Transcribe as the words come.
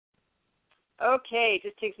Okay, it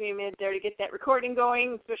just takes me a minute there to get that recording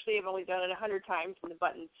going, especially I've only done it 100 times and the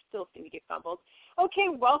buttons still seem to get fumbled. Okay,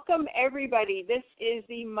 welcome everybody. This is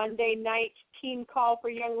the Monday night team call for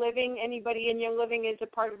Young Living. Anybody in Young Living is a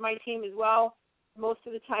part of my team as well, most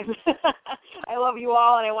of the time. I love you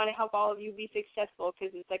all, and I want to help all of you be successful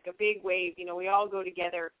because it's like a big wave. You know, we all go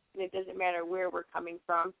together, and it doesn't matter where we're coming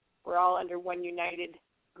from. We're all under one united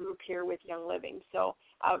group here with Young Living. So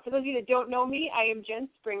for those of you that don't know me, I am Jen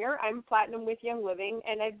Springer. I'm Platinum with Young Living,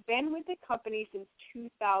 and I've been with the company since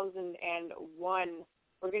 2001.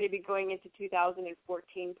 We're going to be going into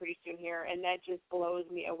 2014 pretty soon here, and that just blows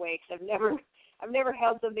me away because I've never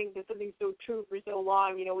held something so true for so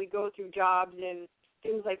long. You know, we go through jobs and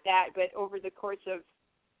things like that, but over the course of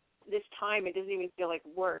this time, it doesn't even feel like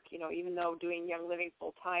work. You know, even though doing Young Living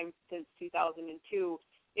full time since 2002.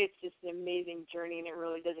 It's just an amazing journey, and it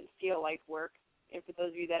really doesn't feel like work. And for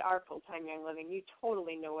those of you that are full-time Young Living, you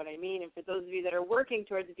totally know what I mean. And for those of you that are working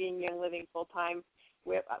towards being Young Living full-time,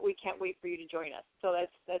 we can't wait for you to join us. So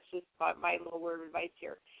that's just my little word of advice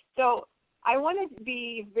here. So I want to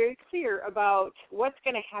be very clear about what's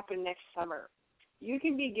going to happen next summer. You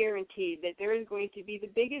can be guaranteed that there is going to be the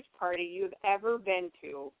biggest party you have ever been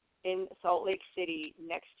to in Salt Lake City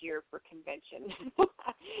next year for convention.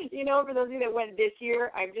 You know, for those of you that went this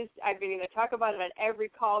year, I've been going to talk about it on every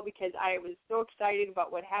call because I was so excited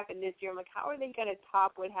about what happened this year. I'm like, how are they going to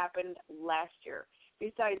top what happened last year?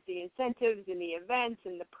 Besides the incentives and the events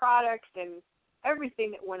and the products and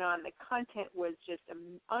everything that went on, the content was just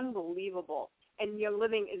unbelievable. And Young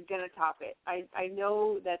Living is going to top it. I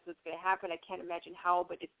know that's what's going to happen. I can't imagine how,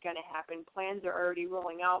 but it's going to happen. Plans are already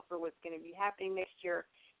rolling out for what's going to be happening next year.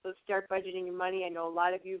 So start budgeting your money. I know a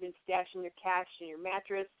lot of you have been stashing your cash in your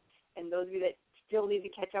mattress, and those of you that still need to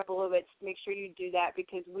catch up a little bit, make sure you do that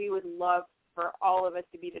because we would love for all of us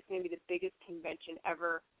to be, it's going to be the biggest convention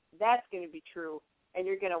ever. That's going to be true, and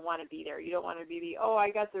you're going to want to be there. You don't want to be I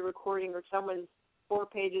got the recording or someone's 4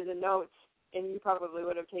 pages of notes, and you probably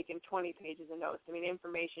would have taken 20 pages of notes. I mean,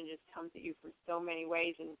 information just comes at you from so many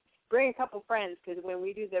ways, and bring a couple friends because when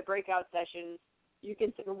we do the breakout sessions, you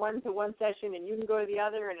can sit one to one session and you can go to the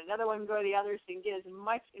other and another one can go to the other so you can get as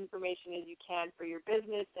much information as you can for your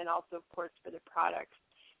business and also, of course, for the products.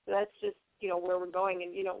 So that's just, where we're going.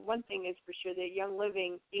 And, one thing is for sure that Young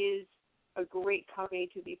Living is a great company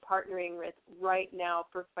to be partnering with right now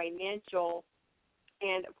for financial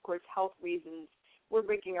and, of course, health reasons. We're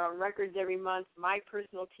breaking our own records every month. My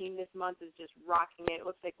personal team this month is just rocking it. It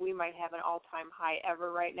looks like we might have an all-time high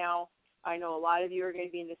ever right now. I know a lot of you are going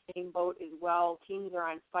to be in the same boat as well. Teams are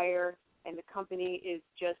on fire, and the company is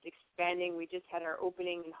just expanding. We just had our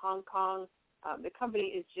opening in Hong Kong. The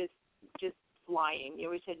company is just flying.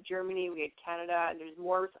 We had Germany, we had Canada, and there's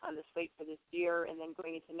more on the slate for this year and then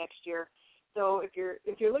going into next year. So if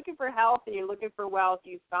you're looking for health and you're looking for wealth,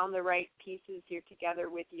 you've found the right pieces here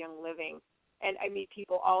together with Young Living. And I meet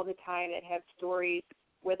people all the time that have stories,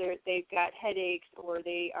 whether they've got headaches or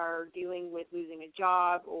they are dealing with losing a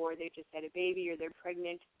job or they just had a baby or they're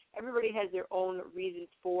pregnant. Everybody has their own reasons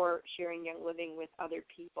for sharing Young Living with other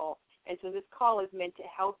people. And so this call is meant to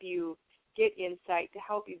help you get insight, to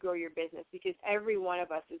help you grow your business because every one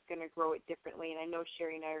of us is going to grow it differently. And I know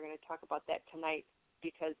Sherry and I are going to talk about that tonight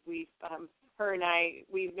because her and I,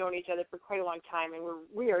 we've known each other for quite a long time, and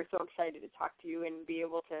we are so excited to talk to you and be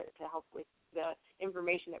able to help with the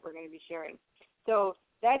information that we're going to be sharing. So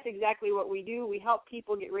that's exactly what we do. We help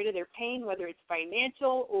people get rid of their pain, whether it's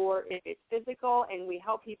financial or if it's physical, and we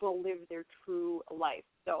help people live their true life.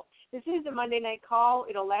 So this is a Monday night call.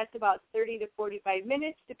 It'll last about 30 to 45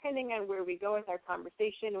 minutes, depending on where we go with our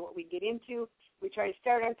conversation and what we get into. We try to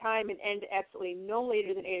start on time and end absolutely no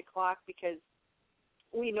later than 8 o'clock because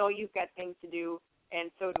we know you've got things to do,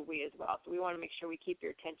 and so do we as well. So we want to make sure we keep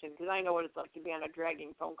your attention because I know what it's like to be on a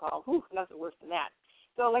dragging phone call. Whew, nothing worse than that.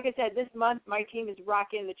 So like I said, this month my team is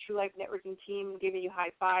rocking, the True Life Networking team, giving you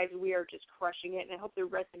high fives. We are just crushing it, and I hope the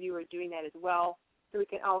rest of you are doing that as well so we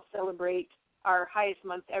can all celebrate our highest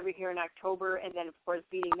month ever here in October and then, of course,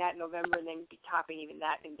 beating that in November and then be topping even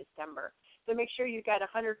that in December. So make sure you've got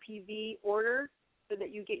a 100 PV order so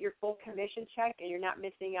that you get your full commission check and you're not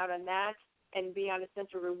missing out on that. And be on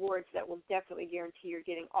Essential Rewards that will definitely guarantee you're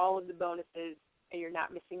getting all of the bonuses and you're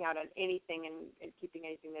not missing out on anything and keeping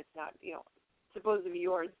anything that's not, supposed to be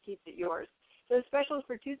yours, keeps it yours. So the specials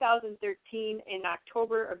for 2013 in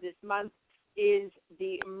October of this month is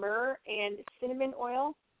the myrrh and cinnamon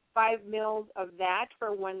oil, 5 mils of that for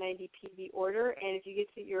a 190 PV order. And if you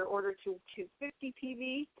get your order to 250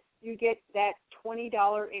 PV, you get that $20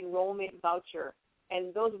 enrollment voucher.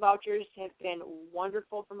 And those vouchers have been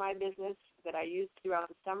wonderful for my business that I used throughout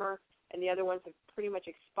the summer. and the other ones have pretty much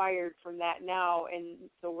expired from that now, and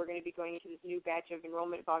so we're going to be going into this new batch of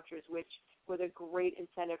enrollment vouchers, which was a great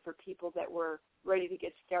incentive for people that were ready to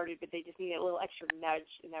get started, but they just needed a little extra nudge,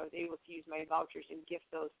 and I was able to use my vouchers and gift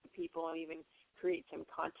those to people and even create some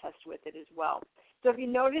contests with it as well. So if you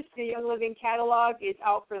notice, the Young Living catalog is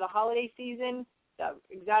out for the holiday season. The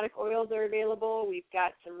exotic oils are available. We've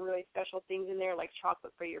got some really special things in there like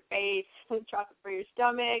chocolate for your face, chocolate for your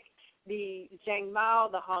stomach, the Zhang Mao,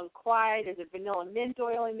 the Hong Kwai. There's a vanilla mint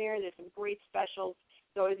oil in there. There's some great specials.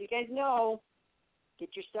 So as you guys know,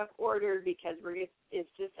 get your stuff ordered because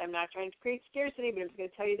I'm not trying to create scarcity, but I'm just going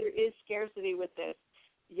to tell you there is scarcity with this.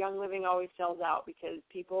 Young Living always sells out because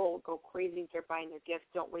people go crazy and start buying their gifts.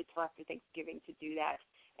 Don't wait till after Thanksgiving to do that.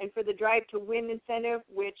 And for the Drive to Win incentive,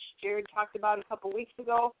 which Jared talked about a couple weeks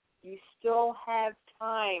ago, you still have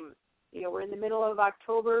time. We're in the middle of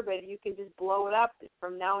October, but you can just blow it up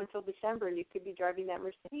from now until December, and you could be driving that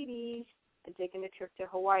Mercedes and taking a trip to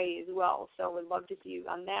Hawaii as well. So we'd love to see you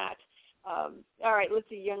on that. All right, let's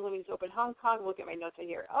see. Young Living's open Hong Kong. Look at my notes right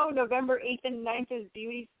here. November 8th and 9th is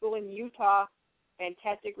Beauty School in Utah.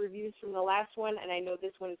 Fantastic reviews from the last one, and I know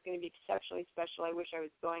this one is going to be exceptionally special. I wish I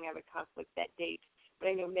was going. I have a conflict that date, but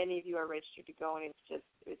I know many of you are registered to go, and it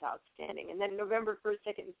was outstanding. And then November 1st,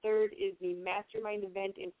 2nd, and 3rd is the Mastermind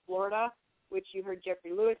event in Florida, which you heard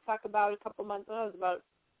Jeffrey Lewis talk about a couple months ago. It was about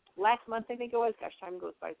last month, I think it was. Gosh, time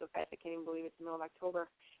goes by so fast, I can't even believe it's the middle of October.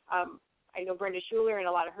 I know Brenda Schuler and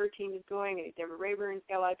a lot of her team is going, and Deborah Rayburn's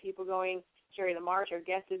got a lot of people going. Sherry LaMarche, our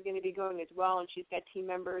guest, is going to be going as well, and she's got team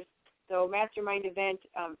members. So Mastermind event,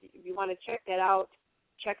 if you want to check that out,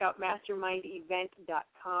 check out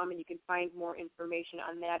mastermindevent.com, and you can find more information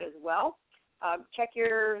on that as well. Make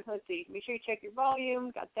sure you check your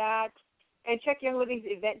volume, got that. And check Young Living's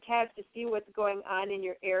event tabs to see what's going on in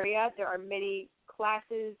your area. There are many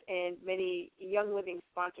classes and many Young Living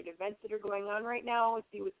sponsored events that are going on right now.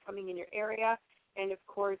 See what's coming in your area. And, of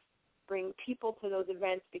course, bring people to those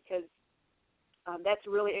events because that's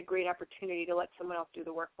really a great opportunity to let someone else do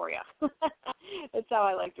the work for you. That's how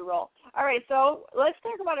I like to roll. All right, so let's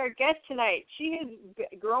talk about our guest tonight. She has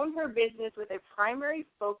grown her business with a primary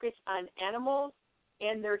focus on animals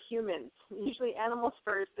and their humans. Usually animals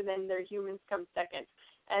first, and then their humans come second.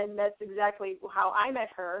 And that's exactly how I met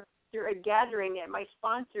her, through a gathering at my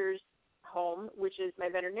sponsor's home, which is my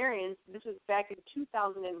veterinarians. This was back in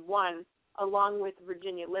 2001, along with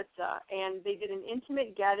Virginia Litza. And they did an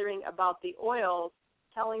intimate gathering about the oils,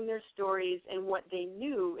 telling their stories and what they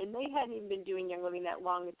knew. And they hadn't even been doing Young Living that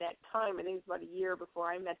long at that time. I think it was about a year before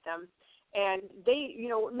I met them. And they,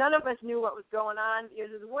 none of us knew what was going on. It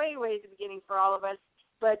was way at the beginning for all of us.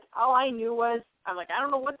 But all I knew was, I'm like, I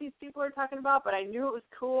don't know what these people are talking about, but I knew it was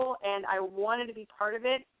cool, and I wanted to be part of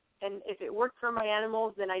it. And if it worked for my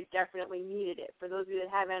animals, then I definitely needed it. For those of you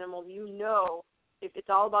that have animals, if it's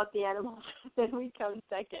all about the animals, then we come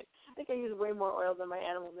second. I think I use way more oil than my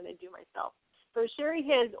animals than I do myself. So Sherry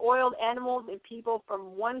has oiled animals and people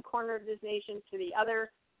from one corner of this nation to the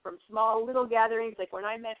other, from small little gatherings, like when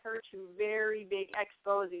I met her, to very big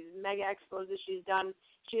expos, these mega expos that she's done.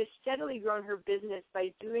 She has steadily grown her business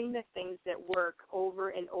by doing the things that work over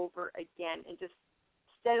and over again and just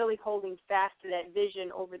steadily holding fast to that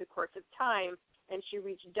vision over the course of time. And she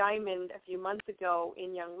reached Diamond a few months ago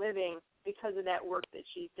in Young Living because of that work that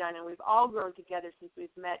she's done. And we've all grown together since we've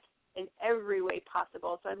met in every way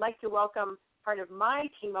possible. So I'd like to welcome part of my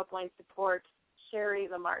Team Upline support, Sherry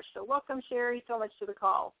LaMarche. So welcome, Sherry, so much to the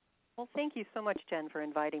call. Well, thank you so much, Jen, for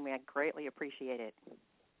inviting me. I greatly appreciate it.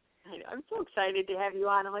 I'm so excited to have you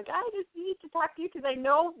on. I'm like, I just need to talk to you because I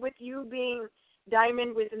know with you being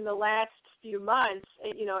Diamond within the last few months,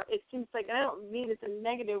 it seems like, and I don't mean this in a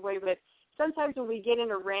negative way, but sometimes when we get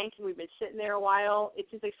in a rank and we've been sitting there a while, it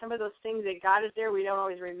seems like some of those things that got us there we don't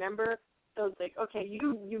always remember. So it's like, okay,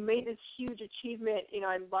 you made this huge achievement.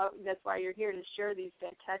 I love, that's why you're here to share these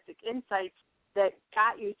fantastic insights that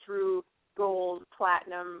got you through gold,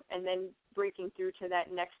 platinum, and then breaking through to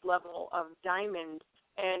that next level of diamond.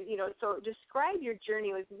 And, so describe your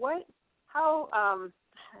journey. Like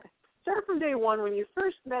start from day one when you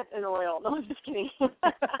first met an oil. No, I'm just kidding. So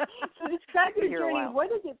describe your journey. What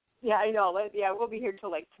is it? Yeah, I know. Yeah, we'll be here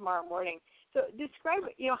till like tomorrow morning. So describe,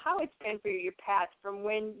 how it's been for you, your path from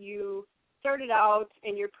when you started out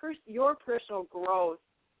and your personal growth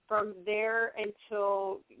from there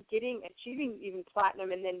until achieving even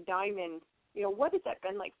platinum and then diamond. What has that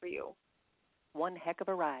been like for you? One heck of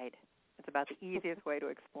a ride. It's about the easiest way to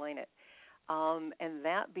explain it. And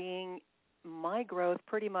that being my growth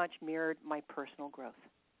pretty much mirrored my personal growth.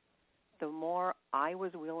 The more I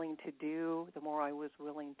was willing to do, the more I was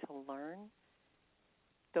willing to learn,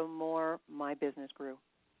 the more my business grew.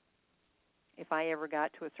 If I ever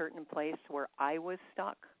got to a certain place where I was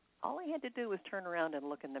stuck, all I had to do was turn around and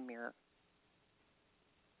look in the mirror.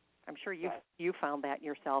 I'm sure you found that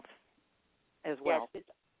yourself as well. Yes,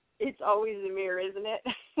 it's always the mirror, isn't it?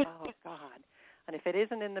 Oh, God. And if it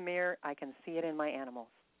isn't in the mirror, I can see it in my animals.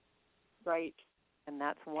 Right. And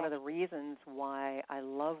that's one of the reasons why I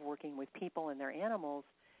love working with people and their animals,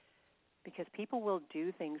 because people will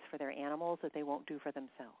do things for their animals that they won't do for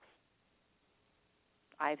themselves.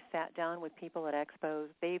 I've sat down with people at expos.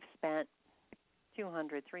 They've spent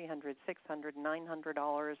 $200, $300, $600,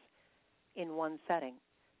 $900 in one setting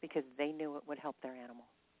because they knew it would help their animal.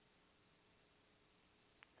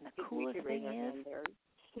 And the coolest thing is,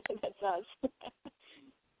 that's us.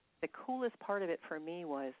 The coolest part of it for me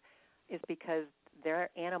is because their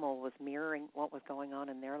animal was mirroring what was going on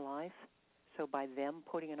in their life. So by them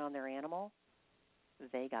putting it on their animal,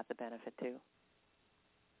 they got the benefit too.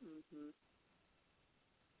 Mm-hmm.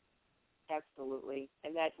 Absolutely.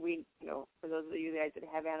 And that for those of you guys that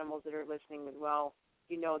have animals that are listening as well,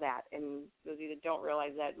 you know that. And those of you that don't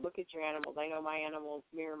realize that, look at your animals. I know my animals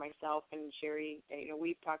mirror myself and Sherry.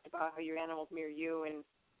 We've talked about how your animals mirror you, and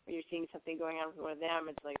when you're seeing something going on with one of them,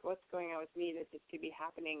 it's like, what's going on with me that this could be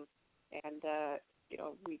happening? And,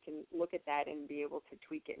 we can look at that and be able to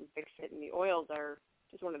tweak it and fix it. And the oils are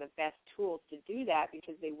just one of the best tools to do that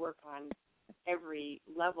because they work on every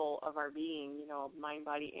level of our being, mind,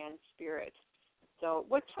 body, and spirit. So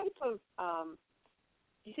what type of,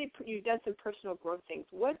 you say you've done some personal growth things.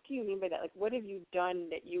 What do you mean by that? Like, what have you done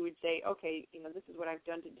that you would say, okay, this is what I've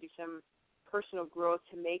done to do some personal growth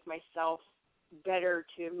to make myself better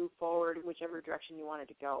to move forward in whichever direction you wanted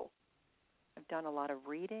to go? I've done a lot of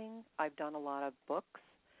reading. I've done a lot of books.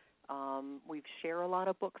 We share a lot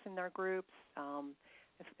of books in our groups.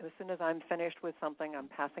 As soon as I'm finished with something, I'm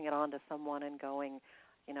passing it on to someone and going,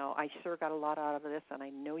 I sure got a lot out of this, and I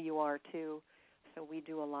know you are too. So we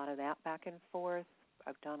do a lot of that back and forth.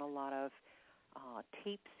 I've done a lot of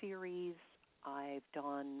tape series. I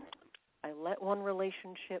let one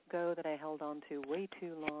relationship go that I held on to way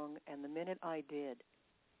too long, and the minute I did,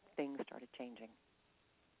 things started changing.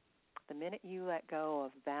 The minute you let go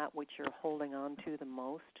of that which you're holding on to the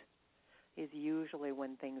most is usually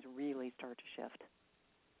when things really start to shift.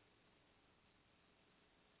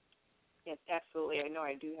 Yes, absolutely. I know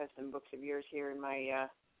I do have some books of yours here in my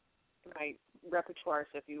repertoire,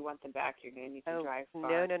 so if you want them back, you're going to need to drive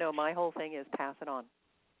far. No. My whole thing is pass it on.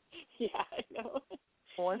 Yeah, I know.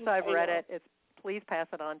 Once I've read it, it's please pass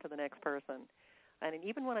it on to the next person. And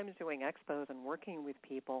even when I'm doing expos and working with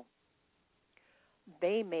people,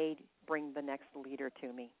 they may bring the next leader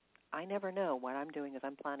to me. I never know. What I'm doing is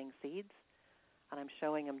I'm planting seeds, and I'm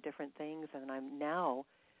showing them different things, and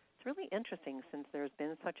it's really interesting since there's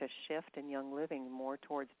been such a shift in Young Living more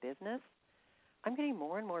towards business. I'm getting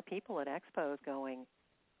more and more people at expos going,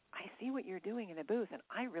 I see what you're doing in a booth, and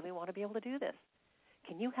I really want to be able to do this.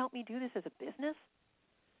 Can you help me do this as a business?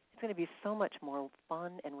 It's going to be so much more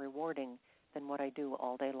fun and rewarding than what I do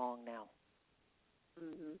all day long now.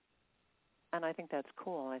 Mm-hmm. And I think that's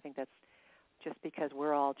cool. I think that's just because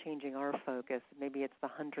we're all changing our focus. Maybe it's the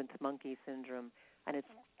 100th monkey syndrome, and it's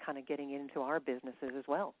kind of getting into our businesses as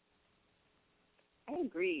well. I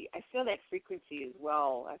agree. I feel that frequency as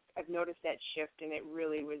well. I've noticed that shift, and it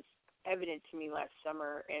really was evident to me last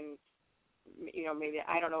summer. And, maybe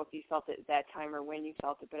I don't know if you felt it at that time or when you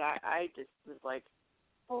felt it, but I just was like,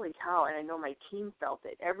 holy cow, and I know my team felt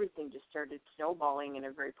it. Everything just started snowballing in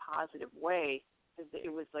a very positive way.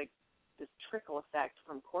 It was like this trickle effect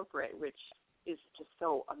from corporate, which is just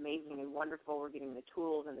so amazing and wonderful. We're getting the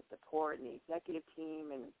tools and the support and the executive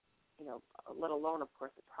team and, let alone, of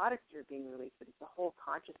course, the products that are being released, but it's the whole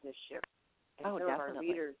consciousness shift. And some definitely. of our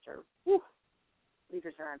leaders are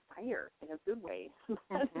on fire in a good way,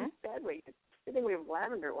 not in a bad way. It's a good thing we have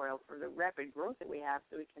lavender oil for the rapid growth that we have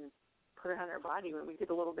so we can put it on our body when we get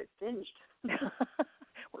a little bit singed.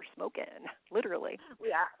 We're smoking, literally. We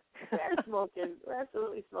are smoking. We're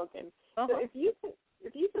absolutely smoking. Uh-huh. So if you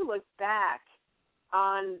could look back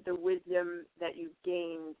on the wisdom that you've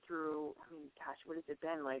gained through, what has it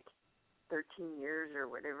been, like 13 years or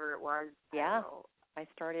whatever it was? Yeah, I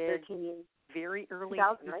started 13 years. Very early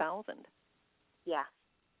 2000. 2000. Right? Yeah,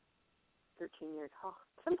 13 years. Oh,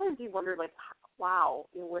 sometimes you wonder, like, wow,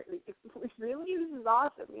 really, this is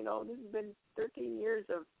awesome. This has been 13 years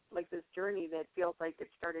of, like, this journey that feels like it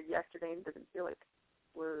started yesterday and doesn't feel like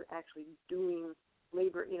we're actually doing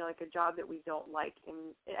labor, like a job that we don't like.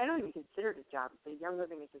 And I don't even consider it a job. The Young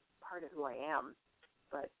Living is just part of who I am.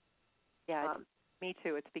 But yeah, me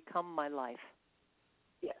too. It's become my life.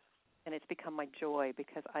 Yes. And it's become my joy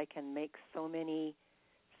because I can make so many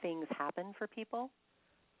things happen for people.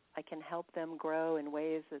 I can help them grow in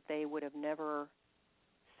ways that they would have never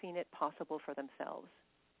seen it possible for themselves.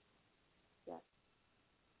 Yes.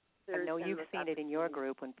 I know you've seen it in your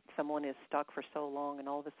group when someone is stuck for so long and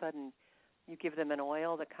all of a sudden you give them an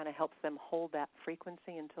oil that kind of helps them hold that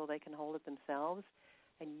frequency until they can hold it themselves,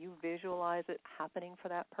 and you visualize it happening for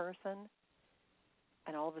that person,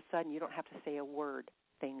 and all of a sudden you don't have to say a word.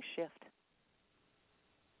 Things shift.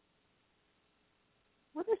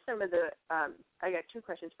 What are some of the, I got two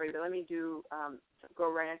questions for you, but let me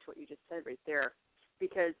go right into what you just said right there.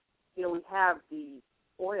 Because, we have the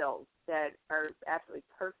oils that are absolutely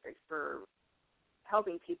perfect for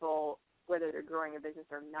helping people, whether they're growing a business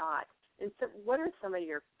or not. And so what are some of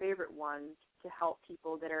your favorite ones to help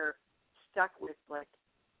people that are stuck with,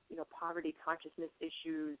 poverty consciousness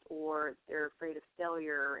issues, or they're afraid of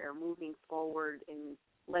failure, or moving forward and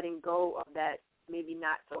letting go of that maybe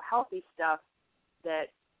not so healthy stuff that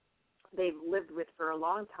they've lived with for a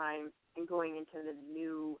long time and going into the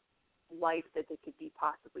new life that they could be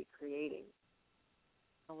possibly creating?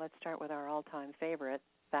 Well, let's start with our all-time favorite,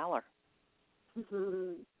 Valor.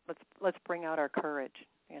 Let's bring out our courage.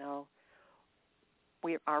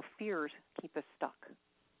 Our fears keep us stuck.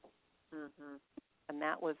 Mm-hmm. And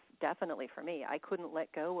that was definitely for me. I couldn't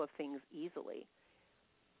let go of things easily.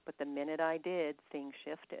 But the minute I did, things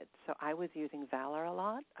shifted. So I was using Valor a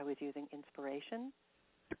lot. I was using inspiration.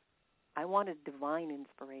 I wanted divine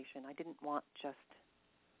inspiration. I didn't want just,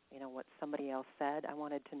 what somebody else said. I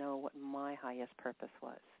wanted to know what my highest purpose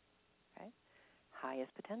was, okay?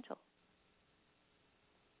 Highest potential.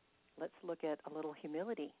 Let's look at a little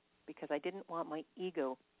humility, because I didn't want my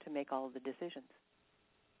ego to make all of the decisions.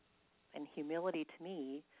 And humility to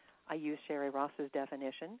me, I use Sherry Ross's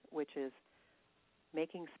definition, which is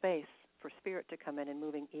making space for spirit to come in and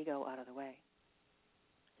moving ego out of the way.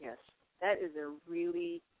 Yes, that is a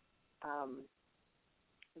really,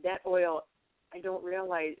 that oil, I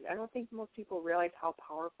don't think most people realize how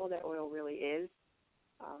powerful that oil really is.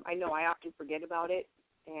 I know I often forget about it,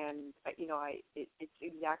 and, it's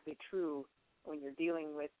exactly true when you're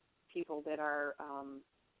dealing with people that are,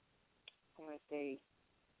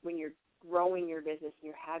 when you're growing your business and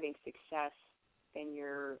you're having success and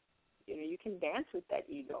you can dance with that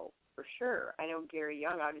ego for sure. I know Gary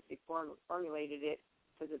Young obviously formulated it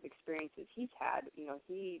because of experiences he's had.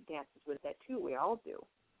 He dances with that too. We all do.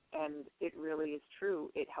 And it really is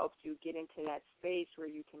true. It helps you get into that space where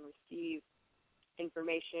you can receive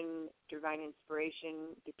information, divine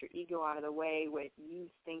inspiration, get your ego out of the way, what you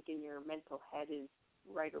think in your mental head is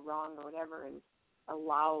right or wrong or whatever, and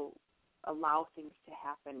allow things to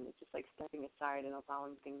happen. It's just like stepping aside and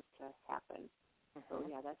allowing things to happen. Mm-hmm. So,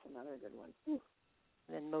 yeah, that's another good one. Whew.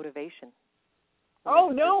 And then motivation. Oh,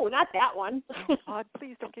 no, not that one. Oh, God,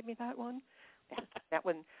 please don't give me that one. That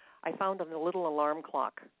one, I found a little alarm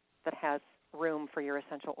clock that has room for your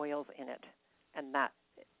essential oils in it. And that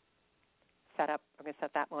I'm going to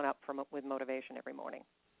set that one up with motivation every morning.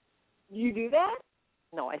 You do that?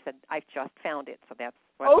 No, I said I just found it, so that's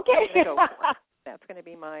what okay. I'm going to go for. That's going to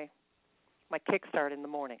be my kickstart in the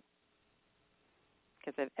morning.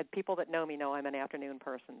 Because people that know me know I'm an afternoon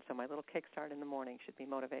person, so my little kickstart in the morning should be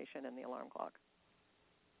motivation and the alarm clock.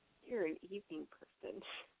 You're an evening person.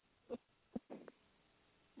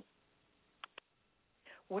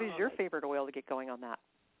 What is your favorite oil to get going on that?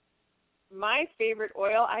 My favorite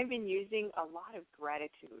oil, I've been using a lot of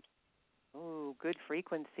gratitude. Oh, good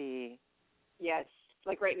frequency. Yes.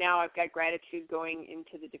 Like right now I've got gratitude going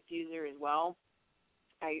into the diffuser as well.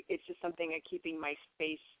 It's just something of keeping my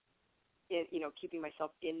space, keeping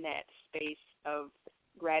myself in that space of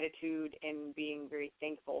gratitude and being very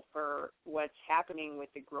thankful for what's happening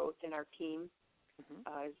with the growth in our team.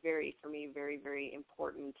 Mm-hmm. Is for me, very, very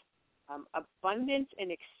important. Abundance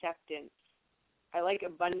and acceptance. I like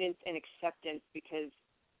abundance and acceptance because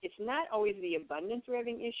it's not always the abundance we're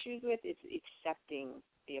having issues with, it's accepting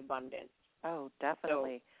the abundance. Oh,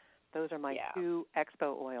 definitely. So, those are my two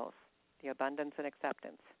expo oils, the abundance and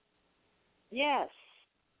acceptance. Yes.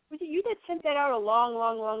 Was it you that sent that out a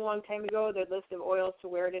long time ago, the list of oils to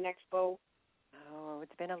wear at an expo? Oh,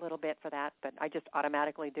 it's been a little bit for that, but I just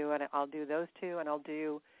automatically do it. I'll do those two, and I'll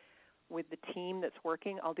do, with the team that's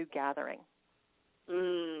working, I'll do gathering.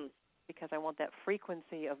 Because I want that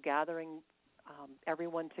frequency of gathering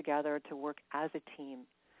everyone together to work as a team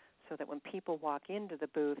so that when people walk into the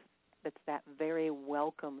booth, it's that very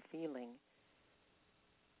welcome feeling.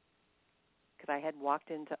 Because I had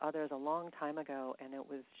walked into others a long time ago, and it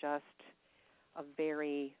was just a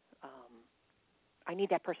very, I need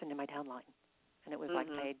that person in my downline. And it was like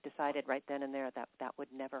I decided right then and there that would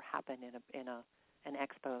never happen in an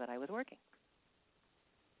expo that I was working.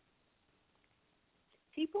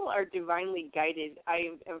 people are divinely guided. I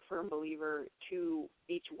am a firm believer to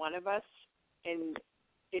each one of us, and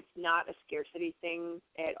it's not a scarcity thing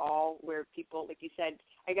at all where people, like you said,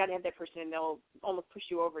 I got to have that person, and they'll almost push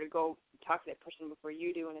you over to go talk to that person before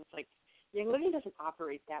you do, and it's like Young Living doesn't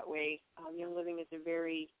operate that way. Young Living is a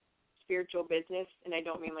very spiritual business, and I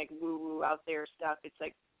don't mean like woo-woo out there stuff. It's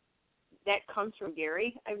like that comes from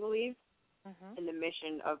Gary, I believe, and the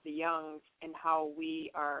mission of the Youngs and how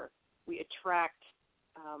we attract,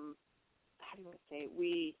 how do I say,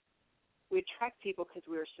 we attract people because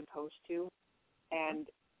we're supposed to, and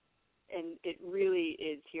it really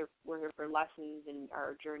is here. We're here for lessons in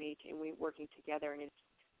our journey, and we're working together, and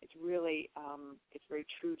it's really it's very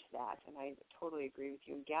true to that, and I totally agree with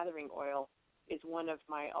you. And gathering oil is one of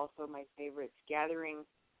my favorites. Gathering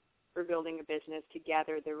for building a business, to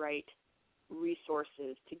gather the right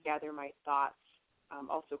resources, to gather my thoughts,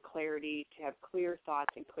 also clarity, to have clear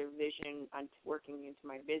thoughts and clear vision on working into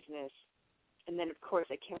my business. And then, of course,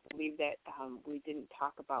 I can't believe that we didn't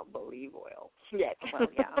talk about Believe oil yet. Well,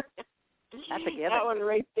 yeah. That's a given. That one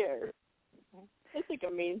right there. It's like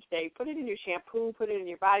a mainstay. Put it in your shampoo, put it in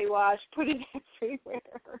your body wash, put it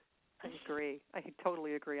everywhere. I agree. I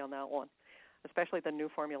totally agree on that one, especially the new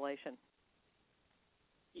formulation.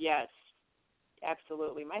 Yes,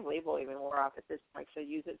 absolutely. My label even wore off at this point, so I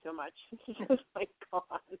use it so much. It's just like gone.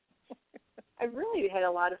 I've really had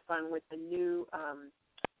a lot of fun with the new,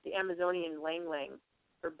 the Amazonian Lang Lang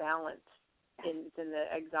for Balance. It's in the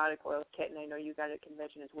exotic oil kit, and I know you got it at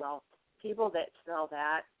convention as well. People that smell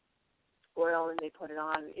that oil and they put it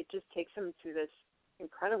on, it just takes them to this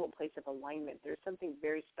incredible place of alignment. There's something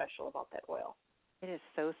very special about that oil. It is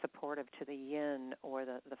so supportive to the yin, or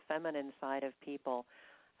the feminine side of people.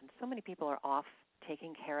 And so many people are off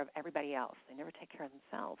taking care of everybody else. They never take care of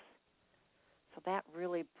themselves. So that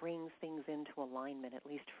really brings things into alignment, at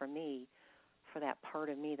least for me, for that part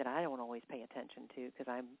of me that I don't always pay attention to because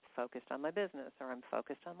I'm focused on my business or I'm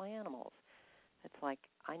focused on my animals. It's like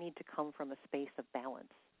I need to come from a space of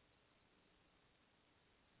balance.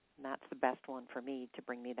 And that's the best one for me to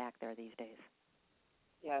bring me back there these days.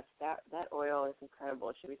 Yes, that oil is incredible.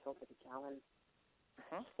 It should be sold at a gallon.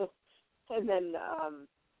 And then,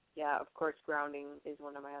 of course, grounding is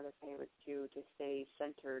one of my other favorites, too, to stay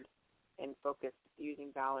centered and focused,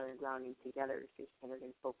 using valor and grounding together to stay centered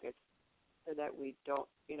and focused so that we don't,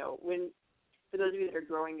 for those of you that are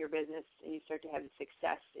growing your business and you start to have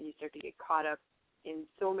success and you start to get caught up in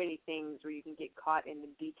so many things where you can get caught in the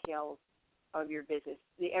details of your business,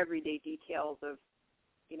 the everyday details of,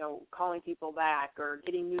 calling people back or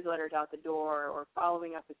getting newsletters out the door or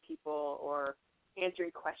following up with people or answering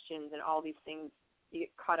questions and all these things. You get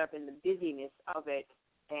caught up in the busyness of it,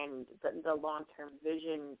 and the long-term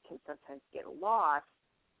vision can sometimes get lost.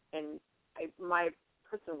 And my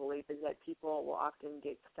personal belief is that people will often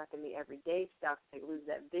get stuck in the everyday stuff. They lose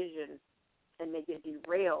that vision, and they get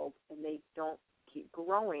derailed, and they don't keep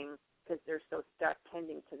growing because they're so stuck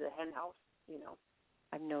tending to the hen house,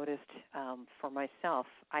 I've noticed for myself,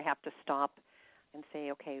 I have to stop and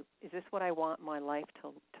say, okay, is this what I want my life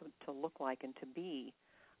to look like and to be?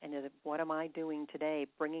 And what am I doing today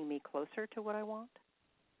bringing me closer to what I want?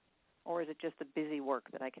 Or is it just the busy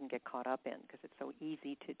work that I can get caught up in because it's so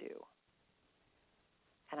easy to do?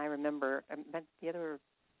 And I remember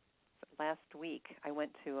last week I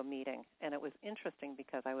went to a meeting, and it was interesting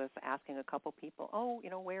because I was asking a couple people,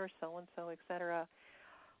 where's so-and-so, et cetera.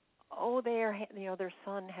 Their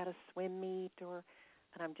son had a swim meet, and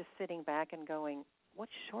I'm just sitting back and going, what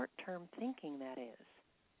short-term thinking that is.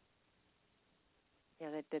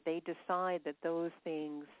 That they decide that those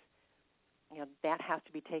things, that has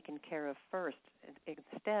to be taken care of first,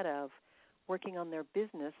 instead of working on their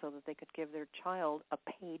business so that they could give their child a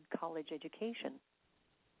paid college education.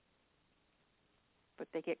 But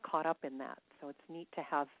they get caught up in that. So it's neat to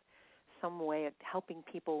have some way of helping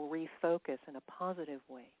people refocus in a positive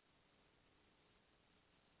way.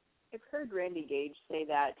 I've heard Randy Gage say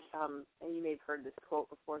that, and you may have heard this quote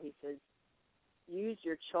before. He says, use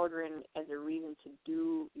your children as a reason to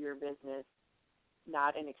do your business,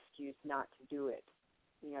 not an excuse not to do it.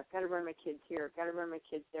 I've got to run my kids here, I've got to run my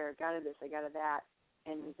kids there, I've got to this, I've got to that.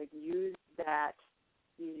 And he's like, use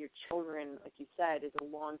your children, like you said, as a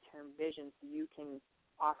long-term vision so you can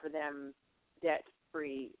offer them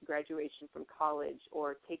debt-free graduation from college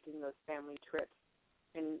or taking those family trips.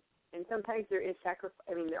 And sometimes there is sacrifice.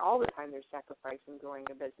 All the time there's sacrifice in growing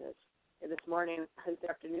a business. And this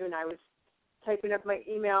afternoon, I was typing up my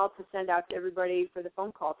email to send out to everybody for the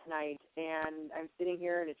phone call tonight. And I'm sitting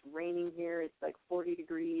here, and it's raining here. It's like 40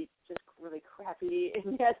 degrees, just really crappy.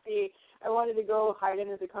 And I wanted to go hide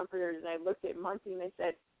under the comforters. And I looked at Monty, and I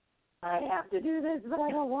said, I have to do this, but I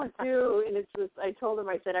don't want to. And it's just, I told him,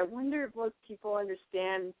 I said, I wonder if most people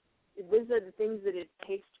understand these are the things that it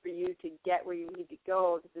takes for you to get where you need to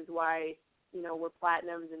go. This is why, we're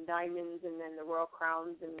platinums and diamonds and then the Royal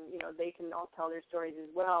Crowns, and, they can all tell their stories as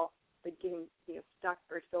well. But getting, stuck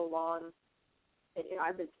for so long, and,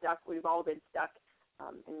 I've been stuck, we've all been stuck,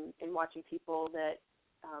 and watching people that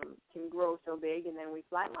can grow so big, and then we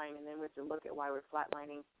flatline, and then we have to look at why we're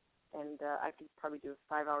flatlining. And I could probably do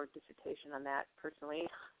a 5-hour dissertation on that personally.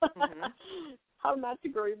 Mm-hmm. How not to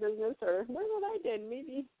grow your business, or learn what I did.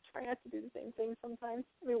 Maybe try not to do the same thing sometimes.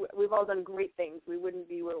 I mean, we've all done great things. We wouldn't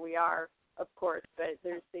be where we are, of course, but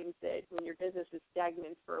there's things that when your business is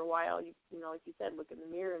stagnant for a while, like you said, look in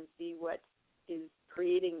the mirror and see what is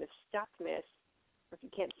creating the stuckness. If you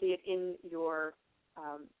can't see it in your,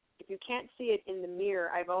 if you can't see it in the mirror,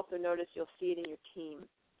 I've also noticed you'll see it in your team.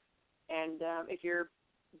 And if you're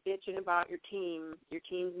bitching about your team's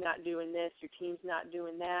not doing this, your team's not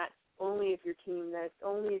doing that, only if your team this,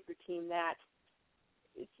 only if your team that,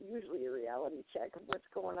 it's usually a reality check of what's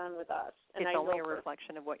going on with us. And it's only a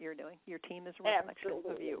reflection of what you're doing. Your team is a reflection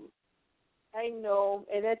of you. I know,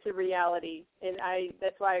 and that's a reality. And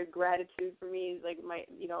that's why gratitude for me is like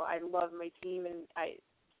I love my team, and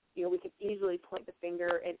we could easily point the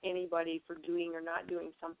finger at anybody for doing or not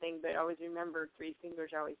doing something, but always remember 3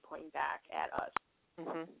 fingers are always pointing back at us.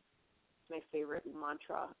 Mm-hmm. It's my favorite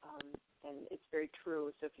mantra, and it's very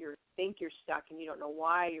true. So if you think you're stuck and you don't know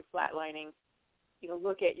why you're flatlining,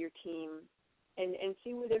 look at your team and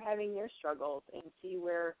see where they're having their struggles, and see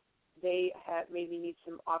where they maybe need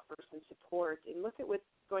offer some support, and look at what's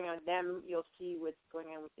going on with them. You'll see what's going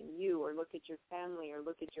on within you, or look at your family, or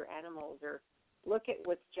look at your animals, or look at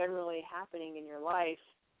what's generally happening in your life,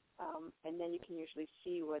 and then you can usually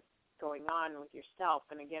see what's going on with yourself.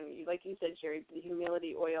 And again, like you said, Sherry, the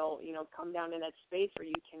humility oil, come down in that space where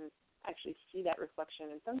you can actually see that reflection.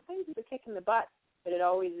 And sometimes it's a kick in the butt, but it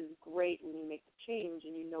always is great when you make the change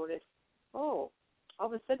and you notice, all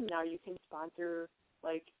of a sudden now you can sponsor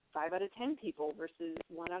like 5 out of 10 people versus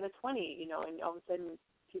 1 out of 20, and all of a sudden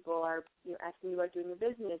people are asking you about doing a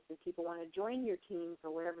business, and people want to join your team for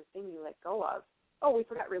whatever thing you let go of. Oh, we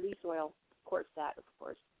forgot release oil. Of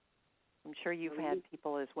course. I'm sure you've had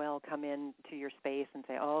people as well come in to your space and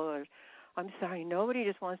say, oh, I'm sorry, nobody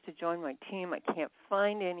just wants to join my team. I can't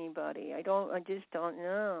find anybody. I just don't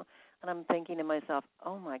know. And I'm thinking to myself,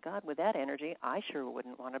 oh, my God, with that energy, I sure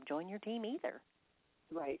wouldn't want to join your team either.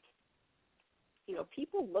 Right.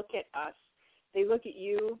 People look at us. They look at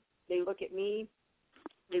you. They look at me.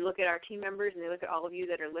 They look at our team members, and they look at all of you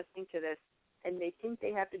that are listening to this, and they think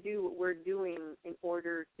they have to do what we're doing in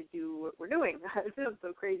order to do what we're doing. It feels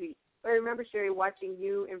so crazy. I remember, Sherry, watching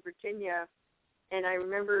you in Virginia, and I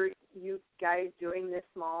remember you guys doing this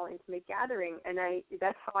small, intimate gathering, and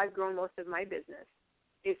that's how I've grown most of my business,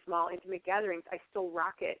 is small, intimate gatherings. I still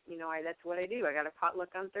rock it. That's what I do. I got a potluck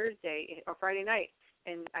on Thursday or Friday night,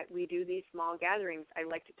 and we do these small gatherings. I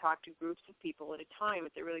like to talk to groups of people at a time.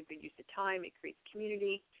 It's a really good use of time. It creates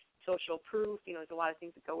community, social proof. There's a lot of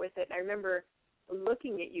things that go with it. And I remember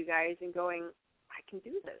looking at you guys and going, I can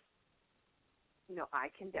do this.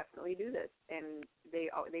 I can definitely do this. And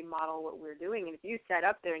they model what we're doing. And if you sat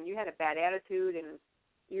up there and you had a bad attitude and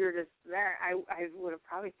you were just there, I would have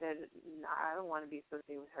probably said, nah, I don't want to be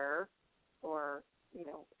associated with her, or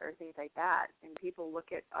things like that. And people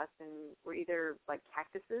look at us and we're either like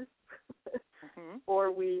cactuses mm-hmm.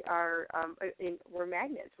 or we are we're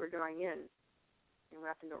magnets. We're drawing in. And we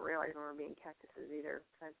often don't realize when we're being cactuses either.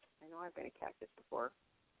 I know I've been a cactus before.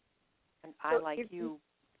 And I,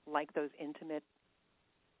 like those intimate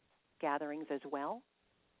gatherings as well,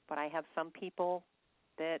 but I have some people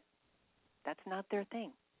that's not their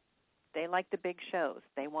thing. They like the big shows.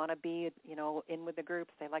 They want to be, in with the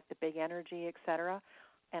groups. They like the big energy, etc.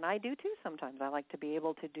 And I do too sometimes. I like to be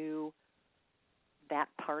able to do that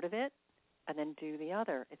part of it and then do the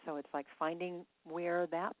other. So it's like finding where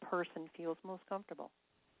that person feels most comfortable.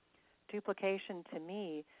 Duplication to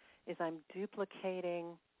me is I'm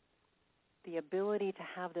duplicating the ability to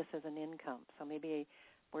have this as an income. So maybe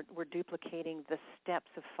we're duplicating the steps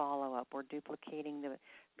of follow-up. We're duplicating the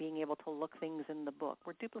being able to look things in the book.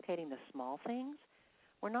 We're duplicating the small things.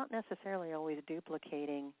 We're not necessarily always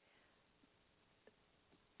duplicating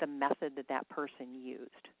the method that person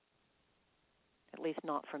used, at least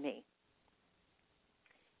not for me.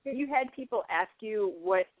 You had people ask you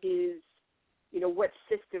what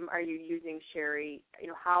system are you using, Sherry?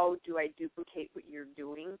 How do I duplicate what you're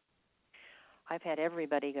doing? I've had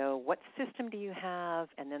everybody go, what system do you have?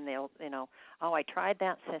 And then they'll, oh, I tried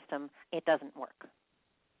that system. It doesn't work.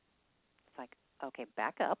 It's like, okay,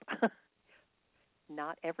 back up.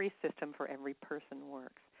 not every system for every person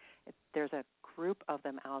works. There's a group of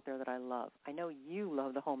them out there that I love. I know you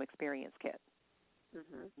love the Home Experience Kit.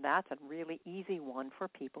 Mm-hmm. That's a really easy one for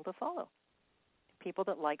people to follow. People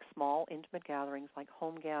that like small, intimate gatherings, like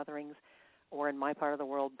home gatherings, or in my part of the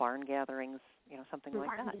world, barn gatherings, something like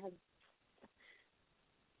that.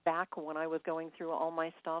 Back when I was going through all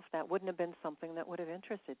my stuff, that wouldn't have been something that would have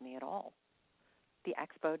interested me at all. The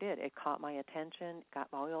expo did. It caught my attention, got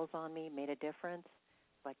oils on me, made a difference.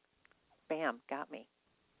 Like, bam, got me.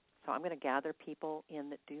 So I'm going to gather people in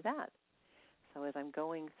that do that. So as I'm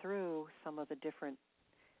going through some of the different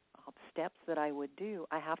steps that I would do,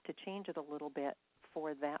 I have to change it a little bit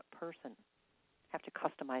for that person. I have to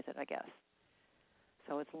customize it, I guess.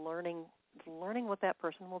 So it's learning what that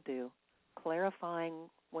person will do, clarifying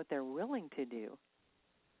what they're willing to do,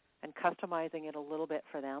 and customizing it a little bit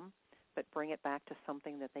for them, but bring it back to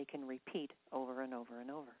something that they can repeat over and over and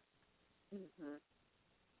over. Mm-hmm.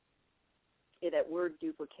 Yeah, that word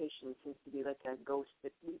duplication seems to be like a ghost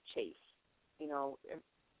that we chase.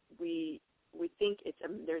 We think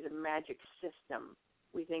there's a magic system.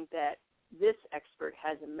 We think that this expert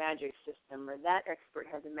has a magic system, or that expert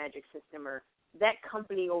has a magic system, or that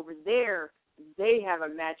company over there, they have a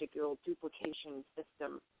magical duplication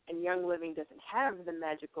system, and Young Living doesn't have the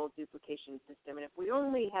magical duplication system. And if we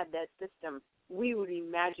only had that system, we would be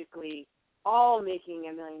magically all making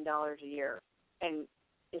 $1 million a year. And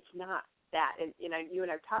it's not that. And you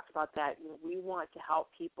and I have talked about that. We want to help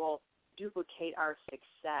people duplicate our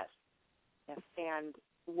success. Yes. And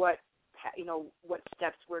what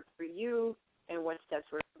steps work for you, and what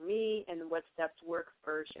steps work for me, and what steps work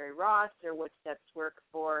for Sherry Ross, or what steps work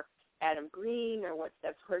for Adam Green, or what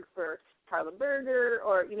steps work for Carla Berger,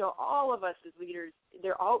 or all of us as leaders.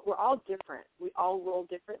 We're all different. We all roll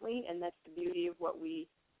differently, and that's the beauty of what we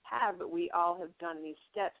have. But we all have done these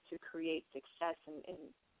steps to create success, and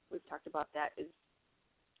we've talked about that.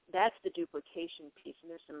 That's the duplication piece, and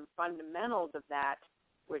there's some fundamentals of that,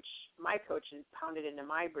 which my coach has pounded into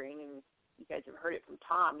my brain, and you guys have heard it from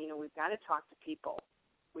Tom. We've got to talk to people.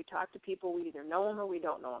 We talk to people, we either know them or we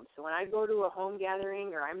don't know them. So when I go to a home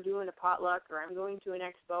gathering, or I'm doing a potluck, or I'm going to an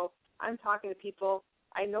expo, I'm talking to people.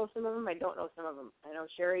 I know some of them, I don't know some of them. I know,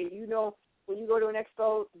 Sherry, when you go to an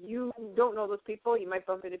expo, you don't know those people. You might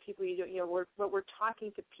bump into people you don't, but we're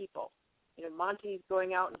talking to people. Monty's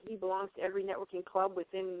going out, and he belongs to every networking club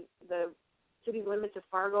within the city limits of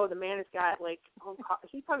Fargo. The man has got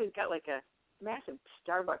he probably has got like a massive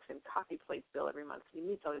Starbucks and coffee plate bill every month. He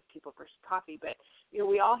meets all these people for coffee. But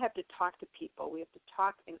we all have to talk to people. We have to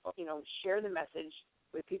talk and share the message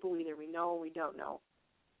with people we know or we don't know,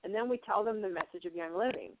 and then we tell them the message of Young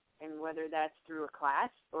Living. And whether that's through a class,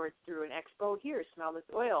 or it's through an expo, here, smell this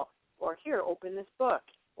oil, or here, open this book,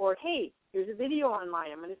 or hey, here's a video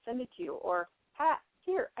online, I'm going to send it to you, or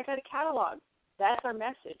here, I got a catalog. That's our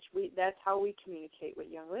message. That's how we communicate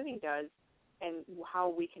what Young Living does, and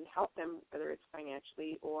how we can help them, whether it's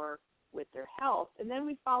financially or with their health. And then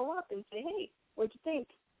we follow up and say, hey, what'd you think?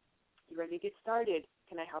 You ready to get started?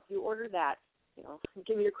 Can I help you order that?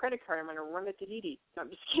 Give me your credit card. I'm going to run it to Dee Dee. No, I'm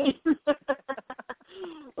just kidding.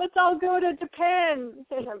 Let's all go to Japan.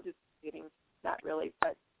 I'm just kidding. Not really,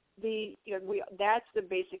 but that's the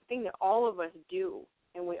basic thing that all of us do,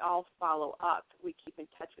 and we all follow up. We keep in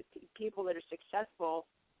touch with people that are successful.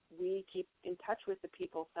 We keep in touch with the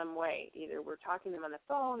people some way. Either we're talking to them on the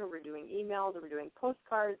phone, or we're doing emails, or we're doing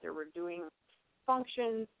postcards, or we're doing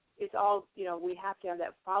functions. It's all, we have to have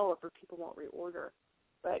that follow-up, or people won't reorder.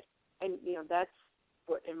 But, that's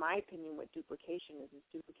what, in my opinion, what duplication is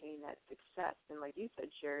duplicating that success. And like you said,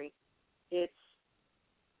 Sherry,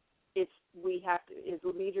 we have to, as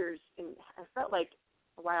leaders, and I felt like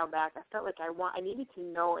a while back, I needed to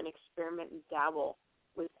know and experiment and dabble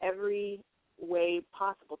with every way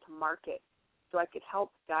possible to market, so I could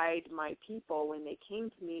help guide my people when they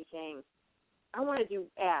came to me saying, I want to do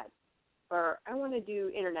ads, or I want to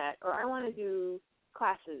do internet, or I want to do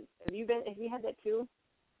classes. Have you had that too?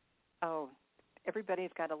 Oh, everybody's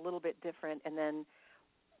got a little bit different. And then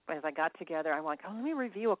as I got together, I'm like, let me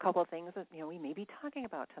review a couple of things that we may be talking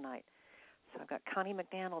about tonight. So I've got Connie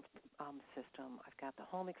McDonald's system. I've got the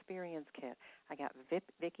Home Experience Kit. I got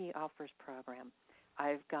Vicki Offers program.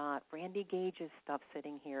 I've got Randy Gage's stuff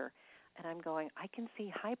sitting here. And I'm going, I can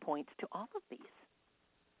see high points to all of these.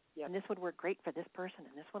 Yep. And this would work great for this person,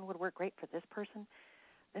 and this one would work great for this person.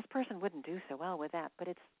 This person wouldn't do so well with that. But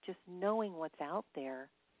it's just knowing what's out there,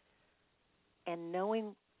 and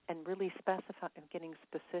knowing and really getting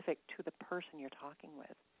specific to the person you're talking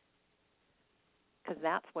with. Because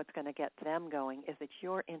that's what's going to get them going, is that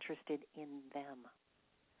you're interested in them.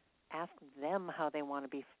 ask them how they want to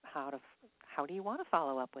be, how do you want to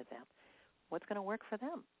follow up with them? What's going to work for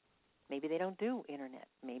them? Maybe they don't do internet.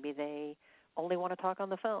 Maybe they only want to talk on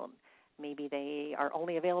the phone. Maybe they are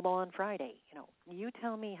only available on Friday. You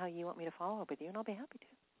tell me how you want me to follow up with you, and I'll be happy to.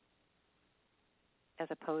 As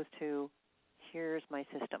opposed to, here's my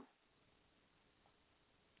system.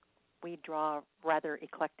 We draw rather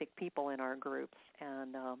eclectic people in our groups,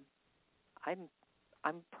 and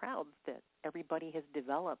I'm proud that everybody has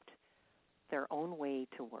developed their own way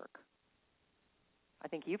to work. I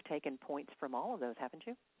think you've taken points from all of those, haven't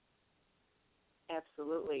you?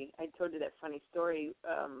 Absolutely. I told you that funny story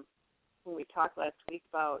when we talked last week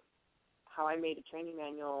about how I made a training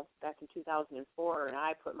manual back in 2004, and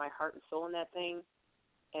I put my heart and soul in that thing,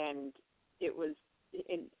 and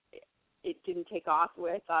it didn't take off the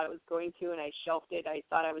way I thought it was going to, and I shelved it. I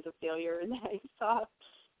thought I was a failure, and then I saw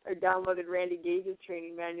or downloaded Randy Gage's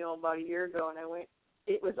training manual about a year ago, and I went,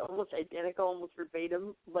 it was almost identical, almost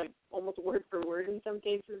verbatim, like almost word for word in some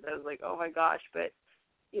cases. I was like, oh my gosh. But,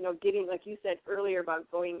 getting, like you said earlier about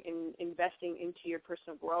going and investing into your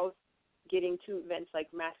personal growth, getting to events like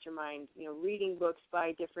Mastermind, reading books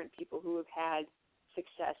by different people who have had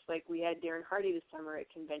success. Like we had Darren Hardy this summer at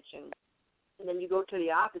convention. And then you go to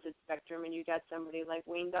the opposite spectrum and you got somebody like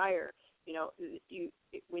Wayne Dyer.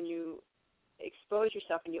 When you expose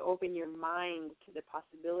yourself and you open your mind to the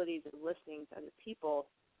possibilities of listening to other people,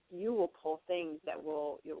 you will pull things that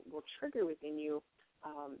will trigger within you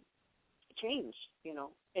change,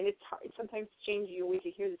 And it's hard sometimes to change. We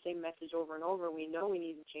can hear the same message over and over. We know we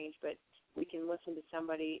need to change, but we can listen to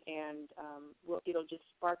somebody and it'll just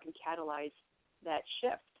spark and catalyze that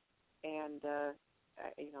shift. And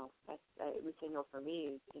that's everything for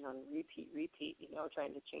me is, repeat,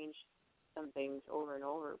 trying to change some things over and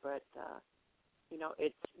over. But,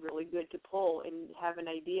 it's really good to pull and have an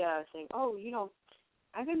idea saying, oh,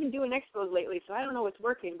 I haven't been doing expos lately, so I don't know what's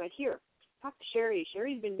working, but here, talk to Sherry.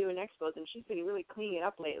 Sherry's been doing expos, and she's been really cleaning it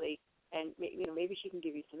up lately, and, maybe she can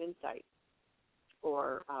give you some insight.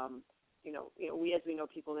 Or, we know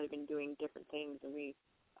people that have been doing different things, and we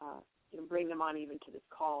bring them on even to this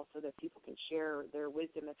call so that people can share their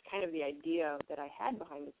wisdom. That's kind of the idea that I had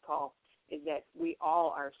behind this call, is that we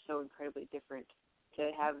all are so incredibly different. To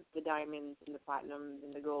have the diamonds and the platinums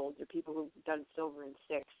and the golds, or people who've done silver and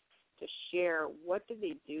six, to share what do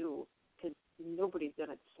they do, because nobody's done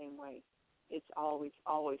it the same way. It's always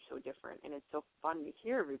so different, and it's so fun to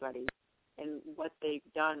hear everybody and what they've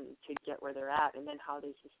done to get where they're at, and then how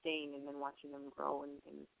they sustain, and then watching them grow,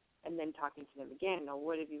 and then talking to them again.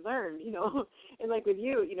 What have you learned? And like with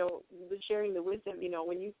you, sharing the wisdom.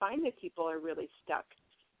 When you find that people are really stuck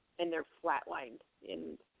and they're flatlined,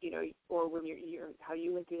 and or when you're how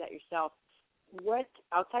you went through that yourself, what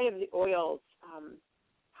outside of the oils,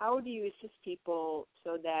 how do you assist people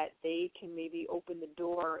so that they can maybe open the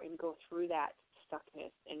door and go through that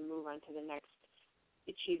stuckness and move on to the next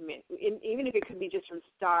achievement? Even if it could be just from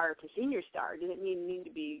star to senior star, it doesn't need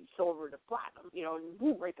to be silver to platinum, and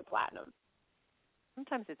boom, right to platinum.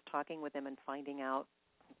 Sometimes it's talking with them and finding out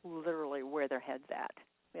literally where their head's at.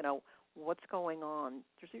 What's going on.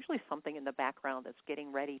 There's usually something in the background that's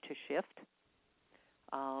getting ready to shift.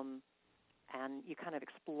 And you kind of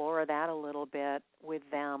explore that a little bit with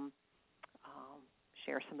them.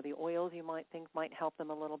 Share some of the oils you might think might help them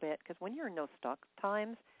a little bit. Because when you're in those stuck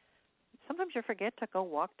times, sometimes you forget to go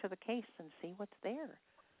walk to the case and see what's there.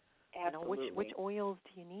 Absolutely. Which oils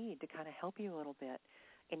do you need to kind of help you a little bit?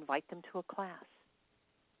 Invite them to a class.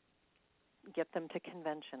 Get them to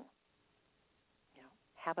convention.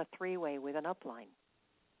 Have a three-way with an upline.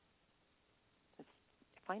 It's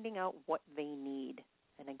finding out what they need.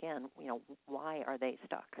 And again, why are they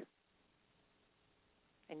stuck?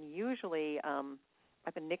 And usually I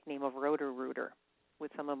have a nickname of Roto-Rooter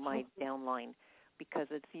with some of my downline, because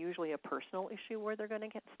it's usually a personal issue where they're going to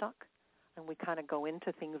get stuck. And we kind of go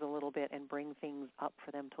into things a little bit and bring things up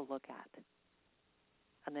for them to look at.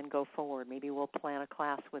 And then go forward. Maybe we'll plan a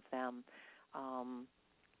class with them.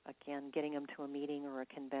 Again, getting them to a meeting or a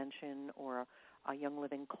convention or a Young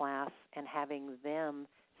Living class and having them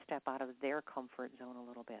step out of their comfort zone a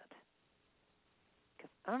little bit. Because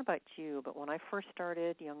I don't know about you, but when I first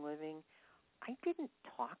started Young Living, I didn't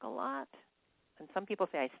talk a lot. And some people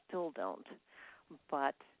say I still don't.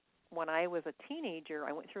 But when I was a teenager,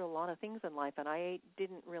 I went through a lot of things in life, and I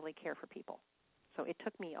didn't really care for people. So it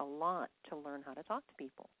took me a lot to learn how to talk to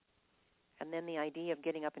people. And then the idea of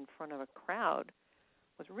getting up in front of a crowd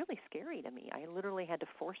was really scary to me. I literally had to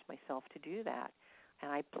force myself to do that.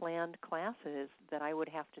 And I planned classes that I would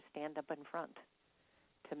have to stand up in front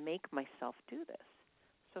to make myself do this.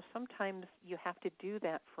 So sometimes you have to do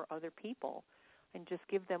that for other people and just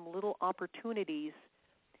give them little opportunities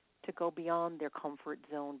to go beyond their comfort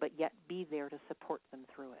zone, but yet be there to support them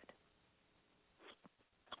through it.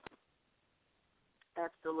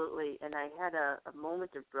 Absolutely. And I had a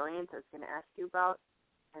moment of brilliance I was going to ask you about,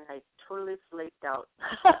 and I totally flaked out.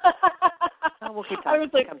 Oh, we'll keep talking.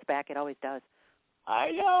 It comes back. It always does.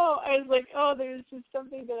 I know. I was like, oh, there's just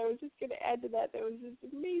something that I was just going to add to that was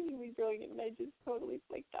just amazingly brilliant, and I just totally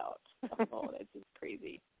flaked out. Oh, that's just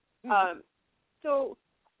crazy. So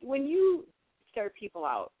when you start people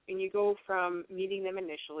out and you go from meeting them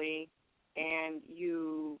initially and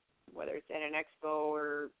you, whether it's at an expo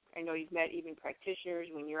or I know you've met even practitioners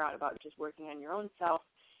when you're out about just working on your own self,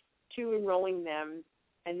 to enrolling them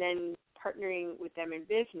and then partnering with them in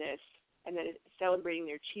business and then celebrating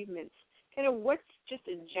their achievements, kind of what's just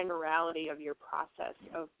a generality of your process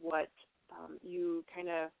of what you kind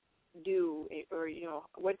of do, or, you know,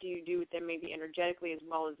 what do you do with them maybe energetically as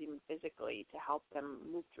well as even physically to help them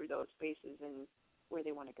move through those spaces and where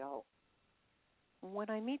they want to go? When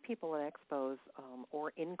I meet people at expos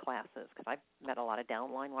or in classes, because I've met a lot of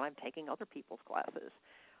downline when I'm taking other people's classes,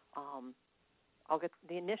 I'll get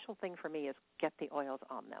the initial thing for me is get the oils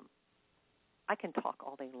on them. I can talk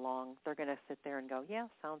all day long. They're going to sit there and go, yeah,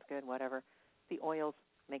 sounds good, whatever. The oils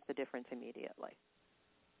make the difference immediately.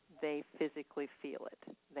 They physically feel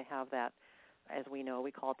it. They have that, as we know,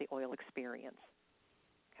 we call it the oil experience.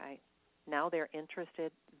 Okay? Now they're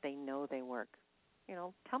interested. They know they work. You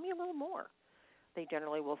know, tell me a little more. They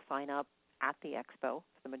generally will sign up at the expo,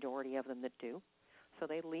 the majority of them that do. So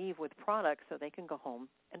they leave with products so they can go home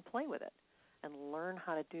and play with it and learn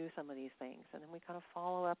how to do some of these things. And then we kind of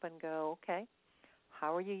follow up and go, okay,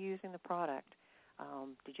 how are you using the product?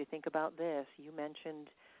 Did you think about this? You mentioned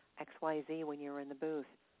XYZ when you were in the booth.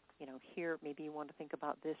 You know, here, maybe you want to think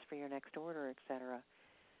about this for your next order, et cetera.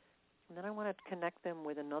 And then I want to connect them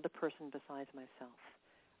with another person besides myself,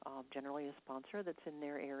 generally a sponsor that's in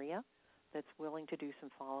their area that's willing to do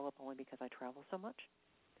some follow-up only because I travel so much.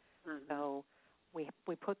 Mm-hmm. So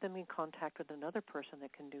we put them in contact with another person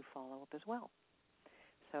that can do follow-up as well.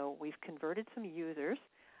 So we've converted some users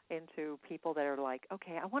into people that are like,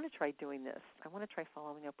 okay, I want to try doing this. I want to try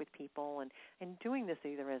following up with people and doing this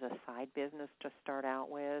either as a side business to start out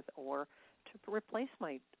with or to replace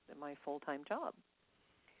my full-time job.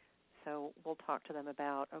 So we'll talk to them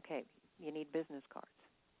about, okay, you need business cards.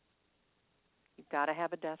 You've got to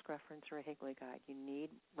have a desk reference or a Higley guide. You need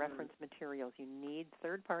reference materials. You need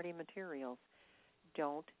third-party materials.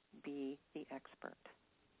 Don't be the expert.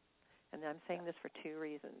 And I'm saying this for two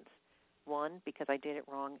reasons. One, because I did it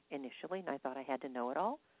wrong initially, and I thought I had to know it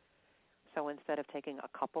all. So instead of taking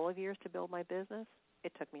a couple of years to build my business,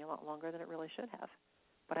 it took me a lot longer than it really should have.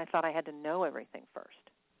 But I thought I had to know everything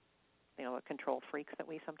first. You know, control freaks that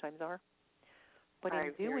we sometimes are. But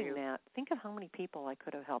in doing that, think of how many people I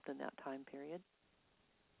could have helped in that time period.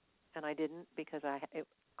 And I didn't because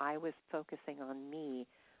I was focusing on me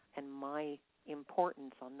and my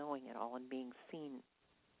importance on knowing it all and being seen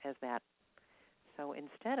as that. So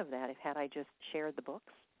instead of that, had I just shared the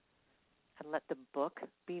books and let the book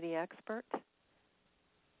be the expert,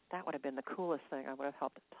 that would have been the coolest thing. I would have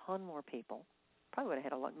helped a ton more people. Probably would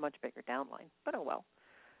have had a much bigger downline, but oh well.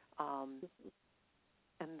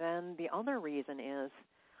 And then the other reason is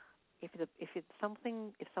if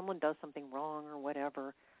someone does something wrong or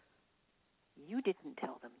whatever, you didn't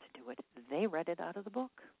tell them to do it. They read it out of the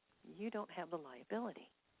book. You don't have the liability.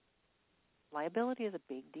 Liability is a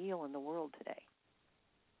big deal in the world today.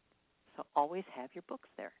 So always have your books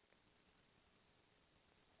there.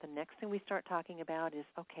 The next thing we start talking about is,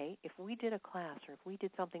 okay, if we did a class or if we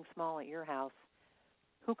did something small at your house,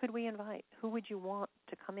 who could we invite? Who would you want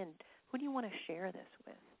to come in? Who do you want to share this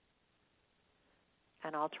with?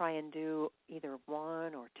 And I'll try and do either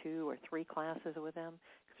 1 or 2 or 3 classes with them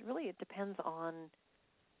because really it depends on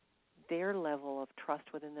their level of trust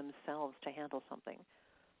within themselves to handle something.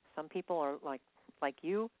 Some people are like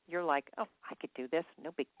you. You're like, oh, I could do this,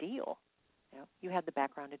 no big deal. You know, you had the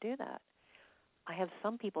background to do that. I have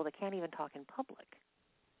some people that can't even talk in public,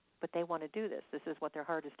 but they want to do this. This is what their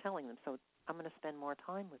heart is telling them, so I'm going to spend more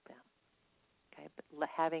time with them. Okay, but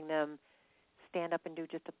having them stand up and do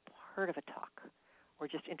just a part of a talk or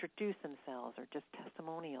just introduce themselves or just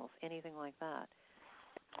testimonials, anything like that.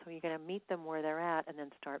 So you're going to meet them where they're at and then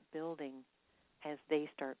start building as they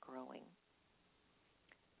start growing.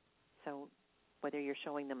 So whether you're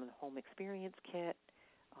showing them the home experience kit,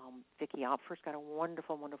 Vicki Opfer's got a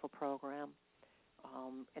wonderful, wonderful program,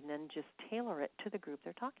 and then just tailor it to the group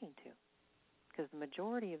they're talking to. Because the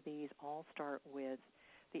majority of these all start with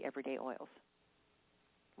the everyday oils.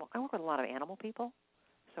 Well, I work with a lot of animal people,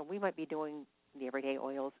 so we might be doing the everyday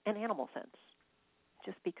oils and animal scents.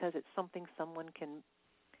 just because it's something someone can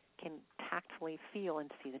tactfully feel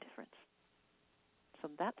and see the difference. So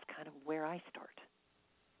that's kind of where I start.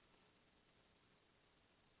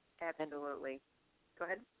 Absolutely. Go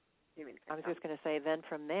ahead. I was just going to say, then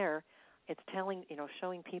from there, it's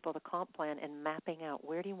showing people the comp plan and mapping out,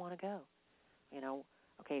 where do you want to go?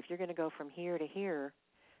 Okay, if you're going to go from here to here,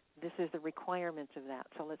 this is the requirements of that.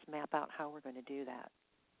 So let's map out how we're going to do that.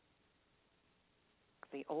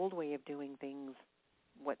 The old way of doing things,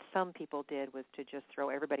 what some people did was to just throw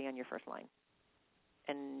everybody on your first line,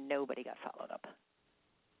 and nobody got followed up.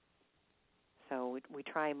 So we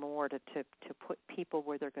try more to put people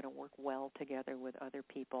where they're going to work well together with other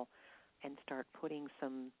people and start putting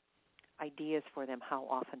some ideas for them how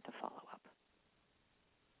often to follow up.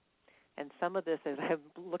 And some of this is I'm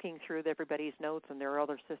looking through everybody's notes, and there are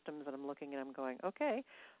other systems that I'm looking at. I'm going, okay,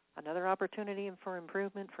 another opportunity for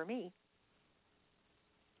improvement for me.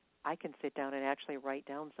 I can sit down and actually write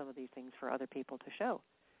down some of these things for other people to show.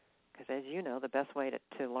 Because as you know, the best way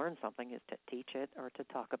to learn something is to teach it or to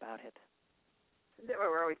talk about it.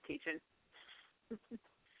 We're always teaching.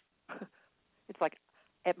 It's like,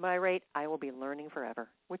 at my rate, I will be learning forever,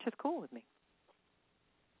 which is cool with me.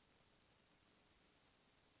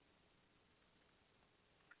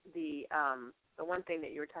 The one thing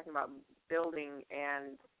that you were talking about, building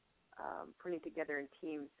and putting together in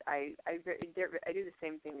teams, I do the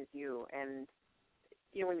same thing as you. And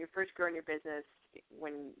when you're first growing your business,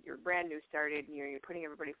 when you're brand new started, you're putting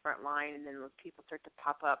everybody front line, and then those people start to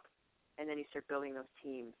pop up, and then you start building those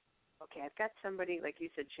teams. Okay, I've got somebody, like you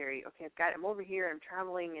said, Sherry. Okay, I'm over here. I'm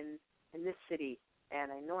traveling in this city,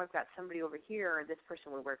 and I know I've got somebody over here, this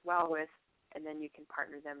person would work well with, and then you can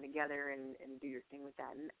partner them together and do your thing with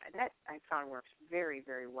that. And that I found works very,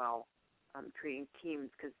 very well, creating teams,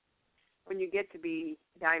 because when you get to be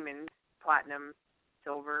diamond, platinum,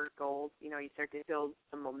 silver, gold, you start to build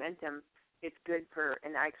some momentum. It's good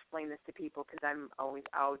and I explain this to people because I'm always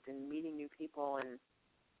out and meeting new people, and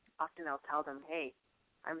often I'll tell them, hey,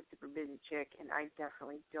 I'm a super busy chick, and I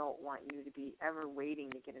definitely don't want you to be ever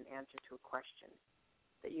waiting to get an answer to a question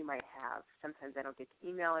that you might have. Sometimes I don't get to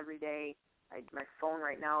email every day. My phone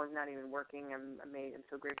right now is not even working. I'm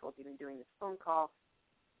so grateful to even doing this phone call.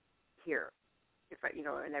 Here,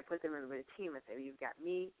 and I put them in with a team. I say, you've got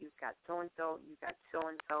me, you've got so-and-so, you've got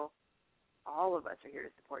so-and-so. All of us are here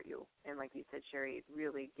to support you. And like you said, Sherry, it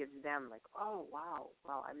really gives them like, oh, wow,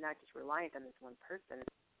 well, I'm not just reliant on this one person.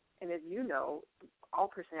 And as you know,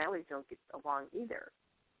 all personalities don't get along either.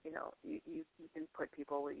 You can put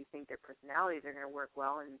people where you think their personalities are going to work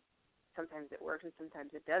well, and sometimes it works and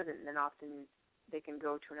sometimes it doesn't. And then often they can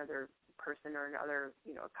go to another person or another,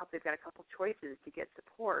 they've got a couple choices to get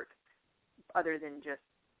support other than just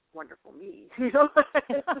wonderful me. It's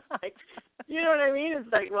like, you know what I mean?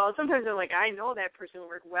 It's like, well, sometimes I'm like, I know that person will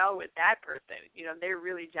work well with that person. They're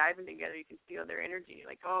really jiving together. You can feel their energy.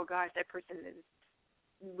 Like, oh gosh, that person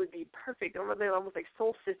would be perfect. They're almost like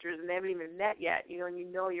soul sisters, and they haven't even met yet. And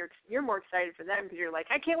you're more excited for them because you're like,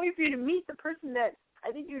 I can't wait for you to meet the person that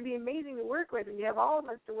I think you'd be amazing to work with, and you have all of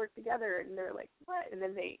us to work together. And they're like, what? And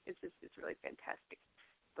then it's really fantastic.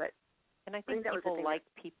 And I think people like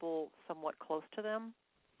people somewhat close to them.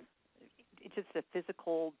 It's just a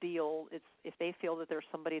physical deal. It's if they feel that there's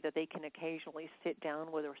somebody that they can occasionally sit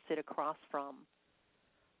down with or sit across from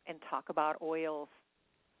and talk about oils,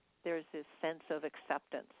 there's this sense of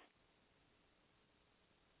acceptance.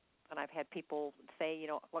 And I've had people say,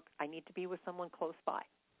 look, I need to be with someone close by.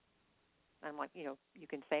 I'm like, you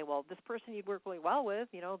can say, well, this person you work really well with,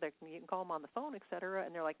 you can call them on the phone, et cetera.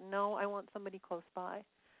 And they're like, no, I want somebody close by.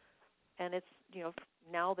 And it's,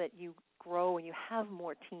 now that you grow and you have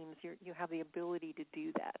more teams, you have the ability to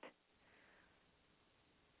do that.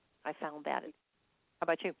 I found that. How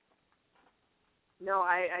about you? No,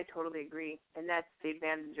 I totally agree. And that's the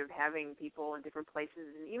advantage of having people in different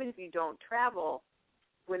places. And even if you don't travel,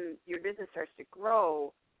 when your business starts to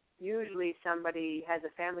grow, usually somebody has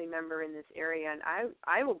a family member in this area. And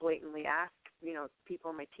I will blatantly ask,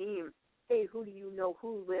 people on my team, hey, who do you know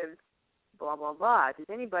who lives blah, blah, blah. Does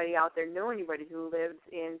anybody out there know anybody who lives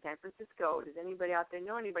in San Francisco? Does anybody out there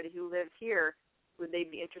know anybody who lives here? Would they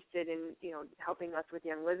be interested in, helping us with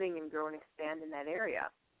Young Living and grow and expand in that area?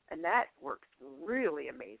 And that works really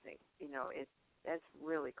amazing. That's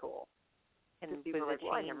really cool. And with the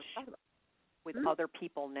change with other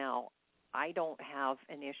people now, I don't have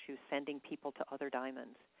an issue sending people to other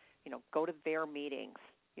diamonds. Go to their meetings.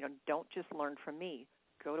 Don't just learn from me.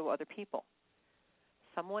 Go to other people.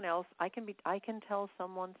 Someone else, I can tell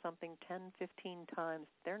someone something 10, 15 times.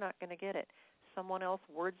 They're not going to get it. Someone else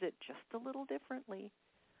words it just a little differently,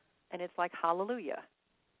 and it's like hallelujah.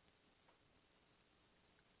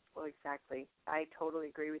 Well, exactly. I totally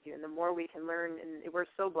agree with you. And the more we can learn, and we're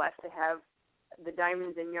so blessed to have the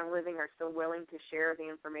Diamonds in Young Living are so willing to share the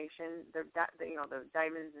information. The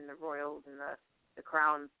Diamonds and the Royals and the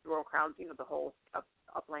Crowns, Royal Crowns, the whole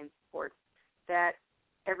upline sports, that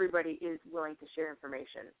everybody is willing to share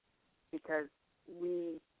information because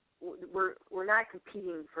we're not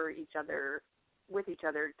competing for each other with each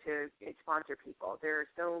other to sponsor people. There are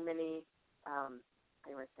so many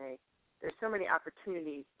there's so many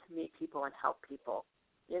opportunities to meet people and help people.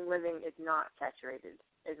 Young Living is not saturated,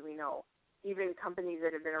 as we know. Even companies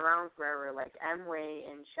that have been around forever, like Amway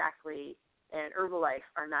and Shaklee and Herbalife,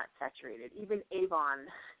 are not saturated. Even Avon,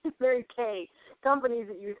 Mary Kay, companies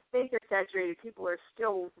that you think are saturated, people are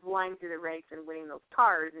still flying through the ranks and winning those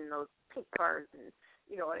cars and those pink cars, and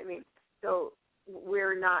you know what I mean. So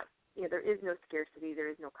we're not. There is no scarcity, there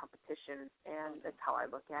is no competition, and that's how I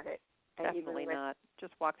look at it. And Definitely not.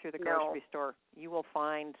 Just walk through the grocery store. You will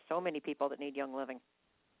find so many people that need Young Living.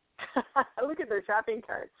 Look at their shopping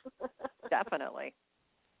carts. Definitely.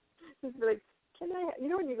 It's like,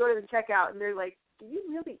 when you go to the checkout and they're like, do you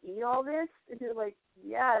really eat all this? And you're like,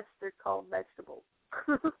 yes, they're called vegetables.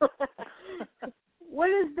 What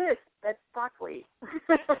is this? That's broccoli.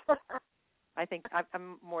 I think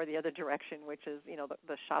I'm more the other direction, which is,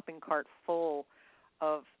 the shopping cart full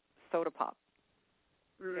of soda pop.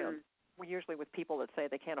 We're usually with people that say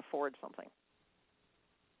they can't afford something,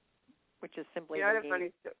 which is simply that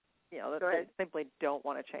they simply don't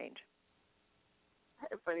want to change. I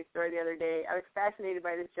had a funny story the other day. I was fascinated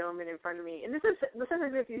by this gentleman in front of me, and this is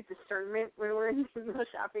sometimes we have to use discernment when we're in the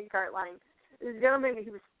shopping cart line. This gentleman,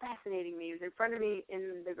 he was fascinating me. He was in front of me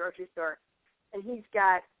in the grocery store, and he's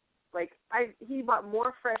got he bought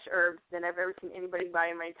more fresh herbs than I've ever seen anybody buy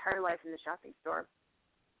in my entire life in the shopping store.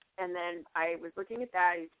 And then I was looking at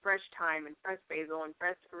that. He's fresh thyme and fresh basil and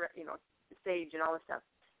fresh, sage and all this stuff.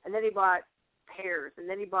 And then he bought pears. And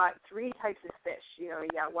then he bought 3 types of fish. He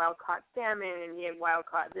got wild-caught salmon and he had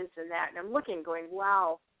wild-caught this and that. And I'm looking, going,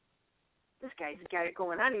 wow, this guy's got it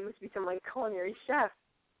going on. He must be some culinary chef.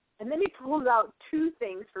 And then he pulls out 2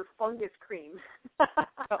 things for fungus cream.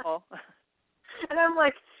 Uh-oh. And I'm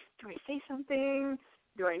like, do I say something?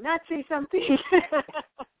 Do I not say something?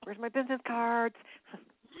 Where's my business cards?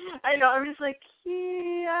 I know. I'm just like,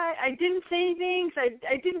 yeah, I didn't say anything. So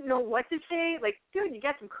I didn't know what to say. Like, dude, you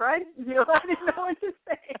got some crud? I didn't know what to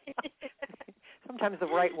say. Sometimes the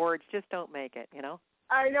right words just don't make it, I know.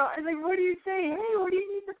 I was like, what do you say? Hey, what do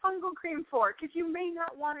you need the fungal cream for? Because you may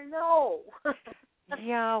not want to know.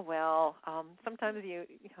 Yeah, well, sometimes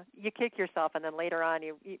you kick yourself, and then later on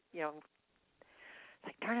it's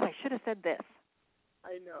like, darn it, I should have said this.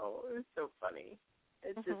 I know. It's so funny.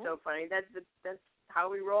 It's just so funny. That's how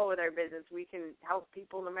we roll with our business. We can help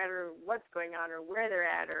people no matter what's going on or where they're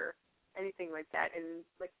at or anything like that. And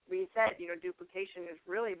like we said, duplication is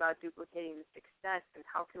really about duplicating the success, and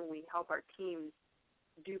how can we help our teams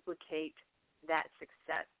duplicate that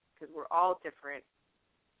success, because we're all different.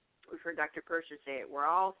 We've heard Dr. Persher say it. We're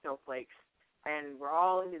all snowflakes, and we're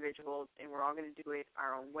all individuals, and we're all going to do it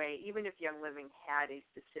our own way. Even if Young Living had a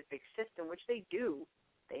specific system, which they do,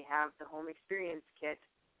 they have the home experience kit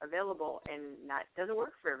available, and that doesn't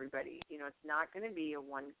work for everybody. It's not going to be a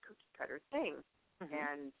one cookie cutter thing. Mm-hmm.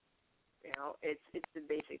 And it's the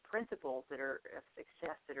basic principles that are of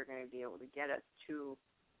success that are going to be able to get us to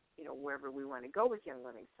wherever we want to go with Young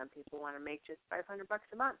Living. Some people want to make just $500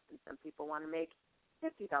 a month, and some people want to make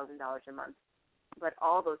 $50,000 a month. But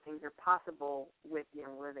all those things are possible with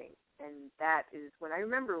Young Living. And that is when I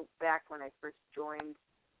remember back when I first joined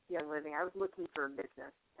Young Living, I was looking for a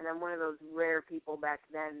business. And I'm one of those rare people back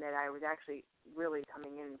then that I was actually really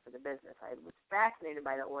coming in for the business. I was fascinated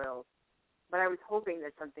by the oils, but I was hoping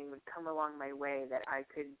that something would come along my way that I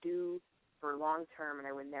could do for long term, and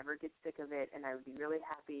I would never get sick of it, and I would be really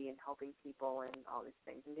happy in helping people and all these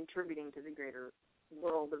things and contributing to the greater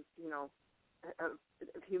world of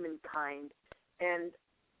humankind. And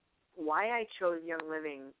why I chose Young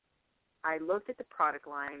Living, I looked at the product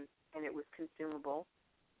line, and it was consumable.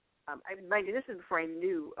 Mind you, this is before I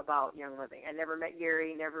knew about Young Living. I never met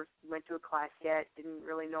Gary, never went to a class yet, didn't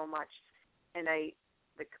really know much. And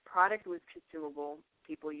the product was consumable.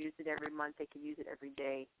 People used it every month. They could use it every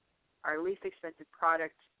day. Our least expensive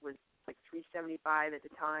product was like $3.75 at the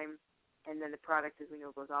time, and then the product, as we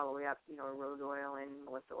know, goes all the way up, rose oil and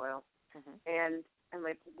Melissa oil. Mm-hmm. And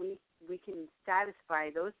like we can satisfy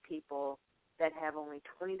those people that have only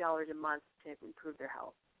 $20 a month to improve their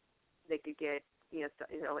health. They could get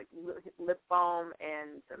like lip balm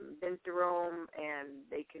and some Bensterome, and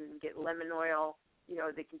they can get lemon oil.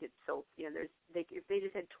 They can get soap. If they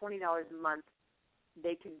just had $20 a month,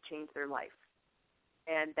 they could change their life.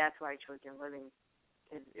 And that's why I chose Young Living,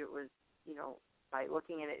 because it was, by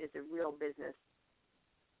looking at it as a real business.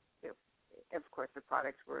 Of course, the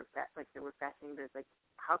products were fascinating, but it's like,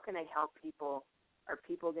 how can I help people? Are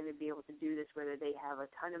people going to be able to do this, whether they have a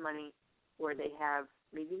ton of money or they have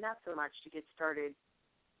maybe not so much to get started?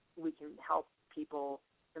 We can help people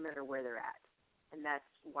no matter where they're at. And that's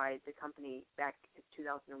why the company back in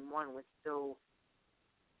 2001 was so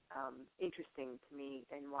interesting to me,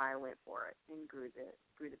 and why I went for it and grew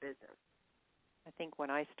the business. I think when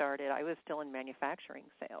I started, I was still in manufacturing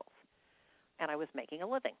sales, and I was making a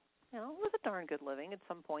living. It was a darn good living at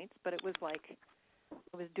some points, but it was like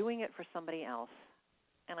I was doing it for somebody else.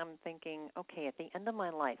 And I'm thinking, okay, at the end of my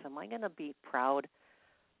life, am I going to be proud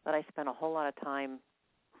that I spent a whole lot of time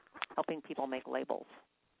helping people make labels?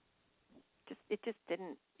 It just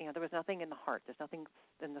didn't, there was nothing in the heart. There's nothing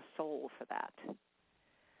in the soul for that.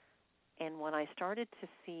 And when I started to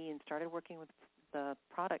see and started working with the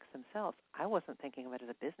products themselves, I wasn't thinking of it as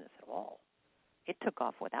a business at all. It took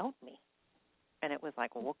off without me. And it was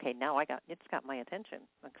like, well, okay, now it's got my attention.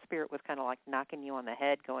 Like Spirit was kind of like knocking you on the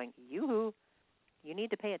head going, you need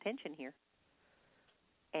to pay attention here.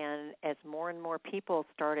 And as more and more people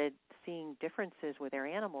started seeing differences with their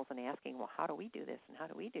animals and asking, well, how do we do this and how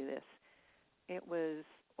do we do this? It was,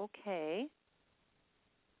 okay,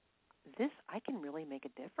 I can really make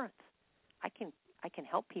a difference. I can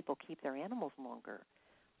help people keep their animals longer.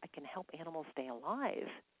 I can help animals stay alive,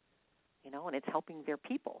 and it's helping their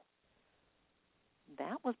people.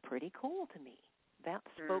 That was pretty cool to me. That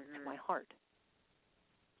spoke to my heart.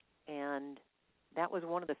 And that was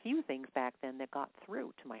one of the few things back then that got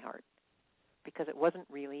through to my heart, because it wasn't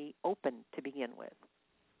really open to begin with.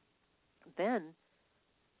 Then,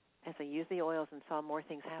 as I used the oils and saw more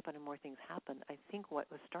things happen and more things happen, I think what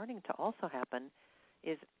was starting to also happen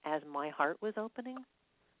is as my heart was opening,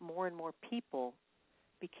 more and more people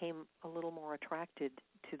became a little more attracted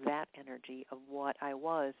to that energy of what I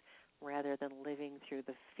was, rather than living through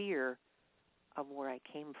the fear of where I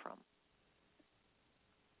came from.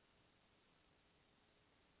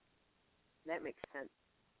 That makes sense.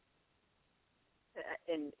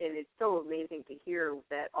 And it's so amazing to hear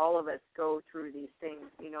that all of us go through these things.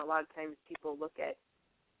 A lot of times people look at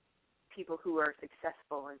people who are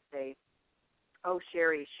successful and say, oh,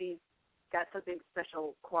 Sherry, she's got something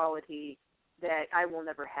special quality that I will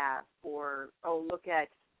never have. Or, oh, look at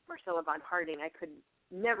Marcella Von Harding. I could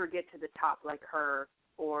never get to the top like her,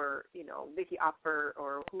 or, Vicky Opfer,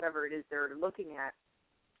 or whoever it is they're looking at,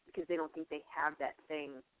 because they don't think they have that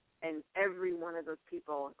thing. And every one of those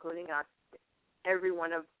people, including us, every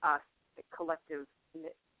one of us, the collective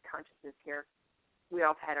consciousness here, we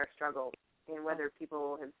all had our struggles. And whether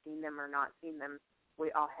people have seen them or not seen them,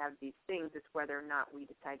 we all have these things. It's whether or not we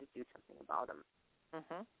decide to do something about them.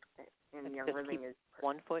 Mm-hmm. And Young Living is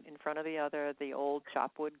one foot in front of the other, the old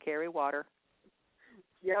chop wood, carry water.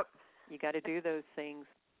 Yep. You got to do those things,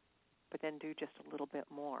 but then do just a little bit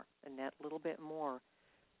more. And that little bit more,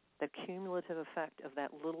 the cumulative effect of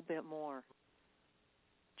that little bit more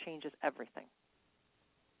changes everything.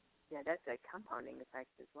 Yeah, that's a compounding effect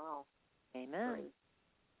as well. Amen. Right.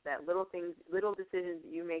 That little decisions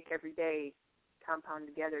that you make every day compound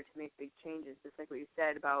together to make big changes. Just like what you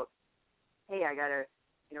said about, hey, I got to,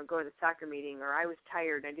 go to the soccer meeting, or I was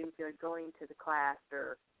tired, I didn't feel like going to the class,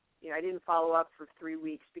 or, I didn't follow up for 3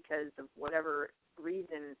 weeks because of whatever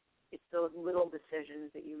reason. It's those little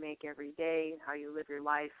decisions that you make every day and how you live your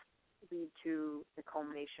life lead to the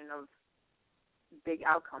culmination of big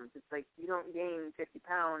outcomes. It's like you don't gain 50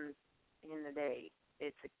 pounds in a day.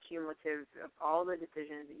 It's a cumulative of all the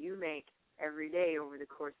decisions that you make every day over the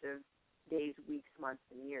course of days, weeks, months,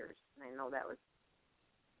 and years. And I know that was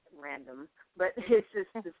random, but it's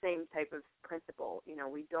just the same type of principle.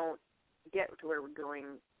 We don't get to where we're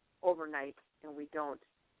going overnight, and we don't,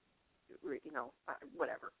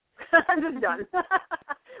 whatever. I'm just done.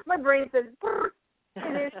 My brain says,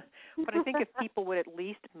 finish. But I think if people would at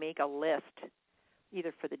least make a list,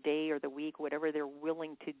 either for the day or the week, whatever they're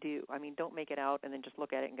willing to do. I mean, don't make it out and then just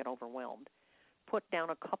look at it and get overwhelmed. Put down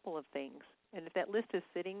a couple of things. And if that list is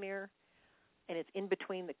sitting there and it's in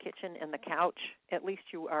between the kitchen and the couch, at least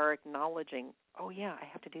you are acknowledging, oh, yeah, I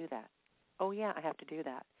have to do that. Oh, yeah, I have to do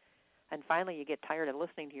that. And finally you get tired of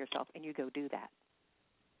listening to yourself and you go do that.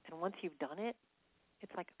 And once you've done it,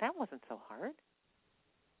 it's like, that wasn't so hard.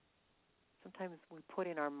 Sometimes we put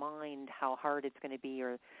in our mind how hard it's going to be,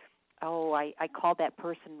 or, oh, I called that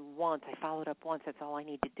person once, I followed up once, that's all I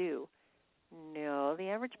need to do. No, the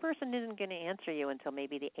average person isn't going to answer you until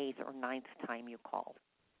maybe the 8th or 9th time you called.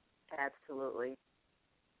 Absolutely.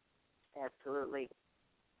 Absolutely.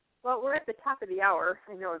 Well, we're at the top of the hour.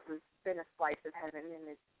 I know it's been a slice of heaven, and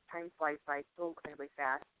it's time flies by so incredibly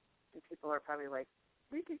fast. And people are probably like,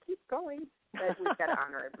 we could keep going, but we've got to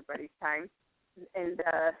honor everybody's time. And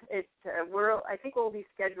I think we'll be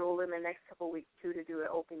scheduled in the next couple of weeks too to do an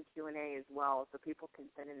open Q&A as well, so people can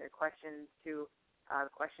send in their questions to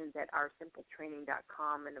questions at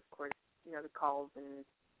oursimpletraining.com, and of course, you know, the calls and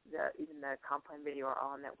even the comp plan video are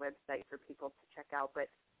all on that website for people to check out. But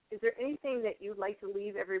is there anything that you'd like to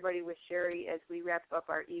leave everybody with, Sherry, as we wrap up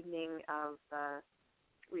our evening of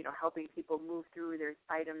helping people move through their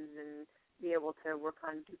items and be able to work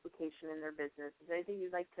on duplication in their business? Is there anything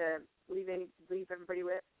you'd like to leave everybody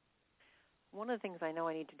with? One of the things I know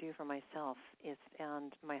I need to do for myself is,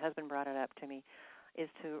 and my husband brought it up to me, is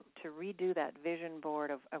to redo that vision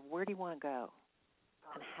board of where do you want to go,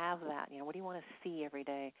 and have that, you know, what do you want to see every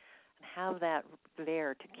day, and have that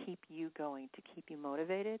there to keep you going, to keep you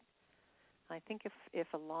motivated. I think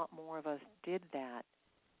if a lot more of us did that,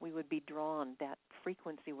 we would be drawn, that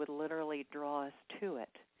frequency would literally draw us to it.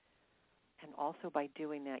 And also by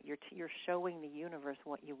doing that, you're showing the universe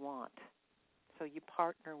what you want. So you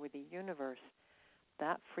partner with the universe,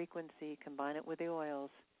 that frequency, combine it with the oils,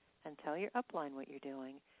 and tell your upline what you're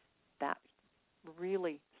doing. That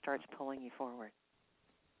really starts pulling you forward.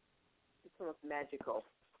 It's almost magical.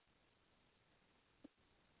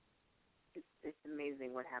 It's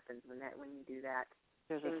amazing what happens when you do that.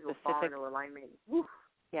 There's Things a will fall into alignment. Woo.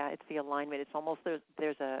 Yeah, it's the alignment. It's almost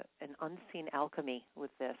there's an unseen alchemy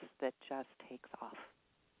with this that just takes off.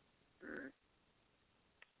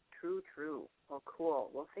 True. Well, cool.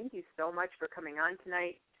 Well, thank you so much for coming on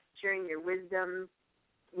tonight, sharing your wisdom,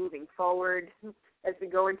 moving forward as we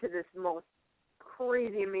go into this most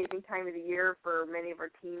crazy, amazing time of the year for many of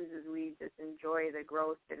our teams as we just enjoy the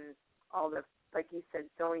growth and all the, like you said,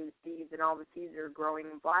 sowing the seeds, and all the seeds are growing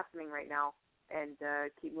and blossoming right now. And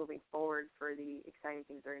keep moving forward for the exciting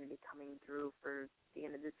things that are going to be coming through for the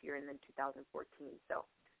end of this year and then 2014. So,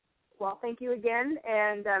 well, thank you again.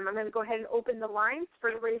 And I'm going to go ahead and open the lines for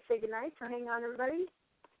everybody to say goodnight. So hang on, everybody.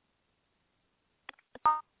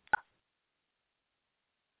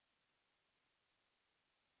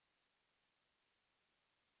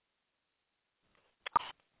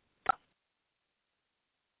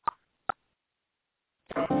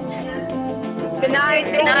 Good night.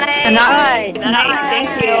 Good night. Good night. Good night. Thank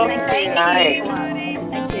you. Good night.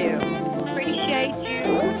 Thank you. Appreciate you.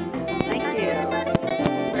 Thank you.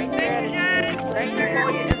 Great strategy. Great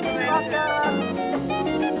strategy.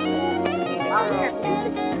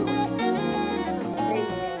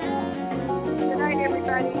 Good night,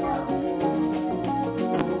 everybody.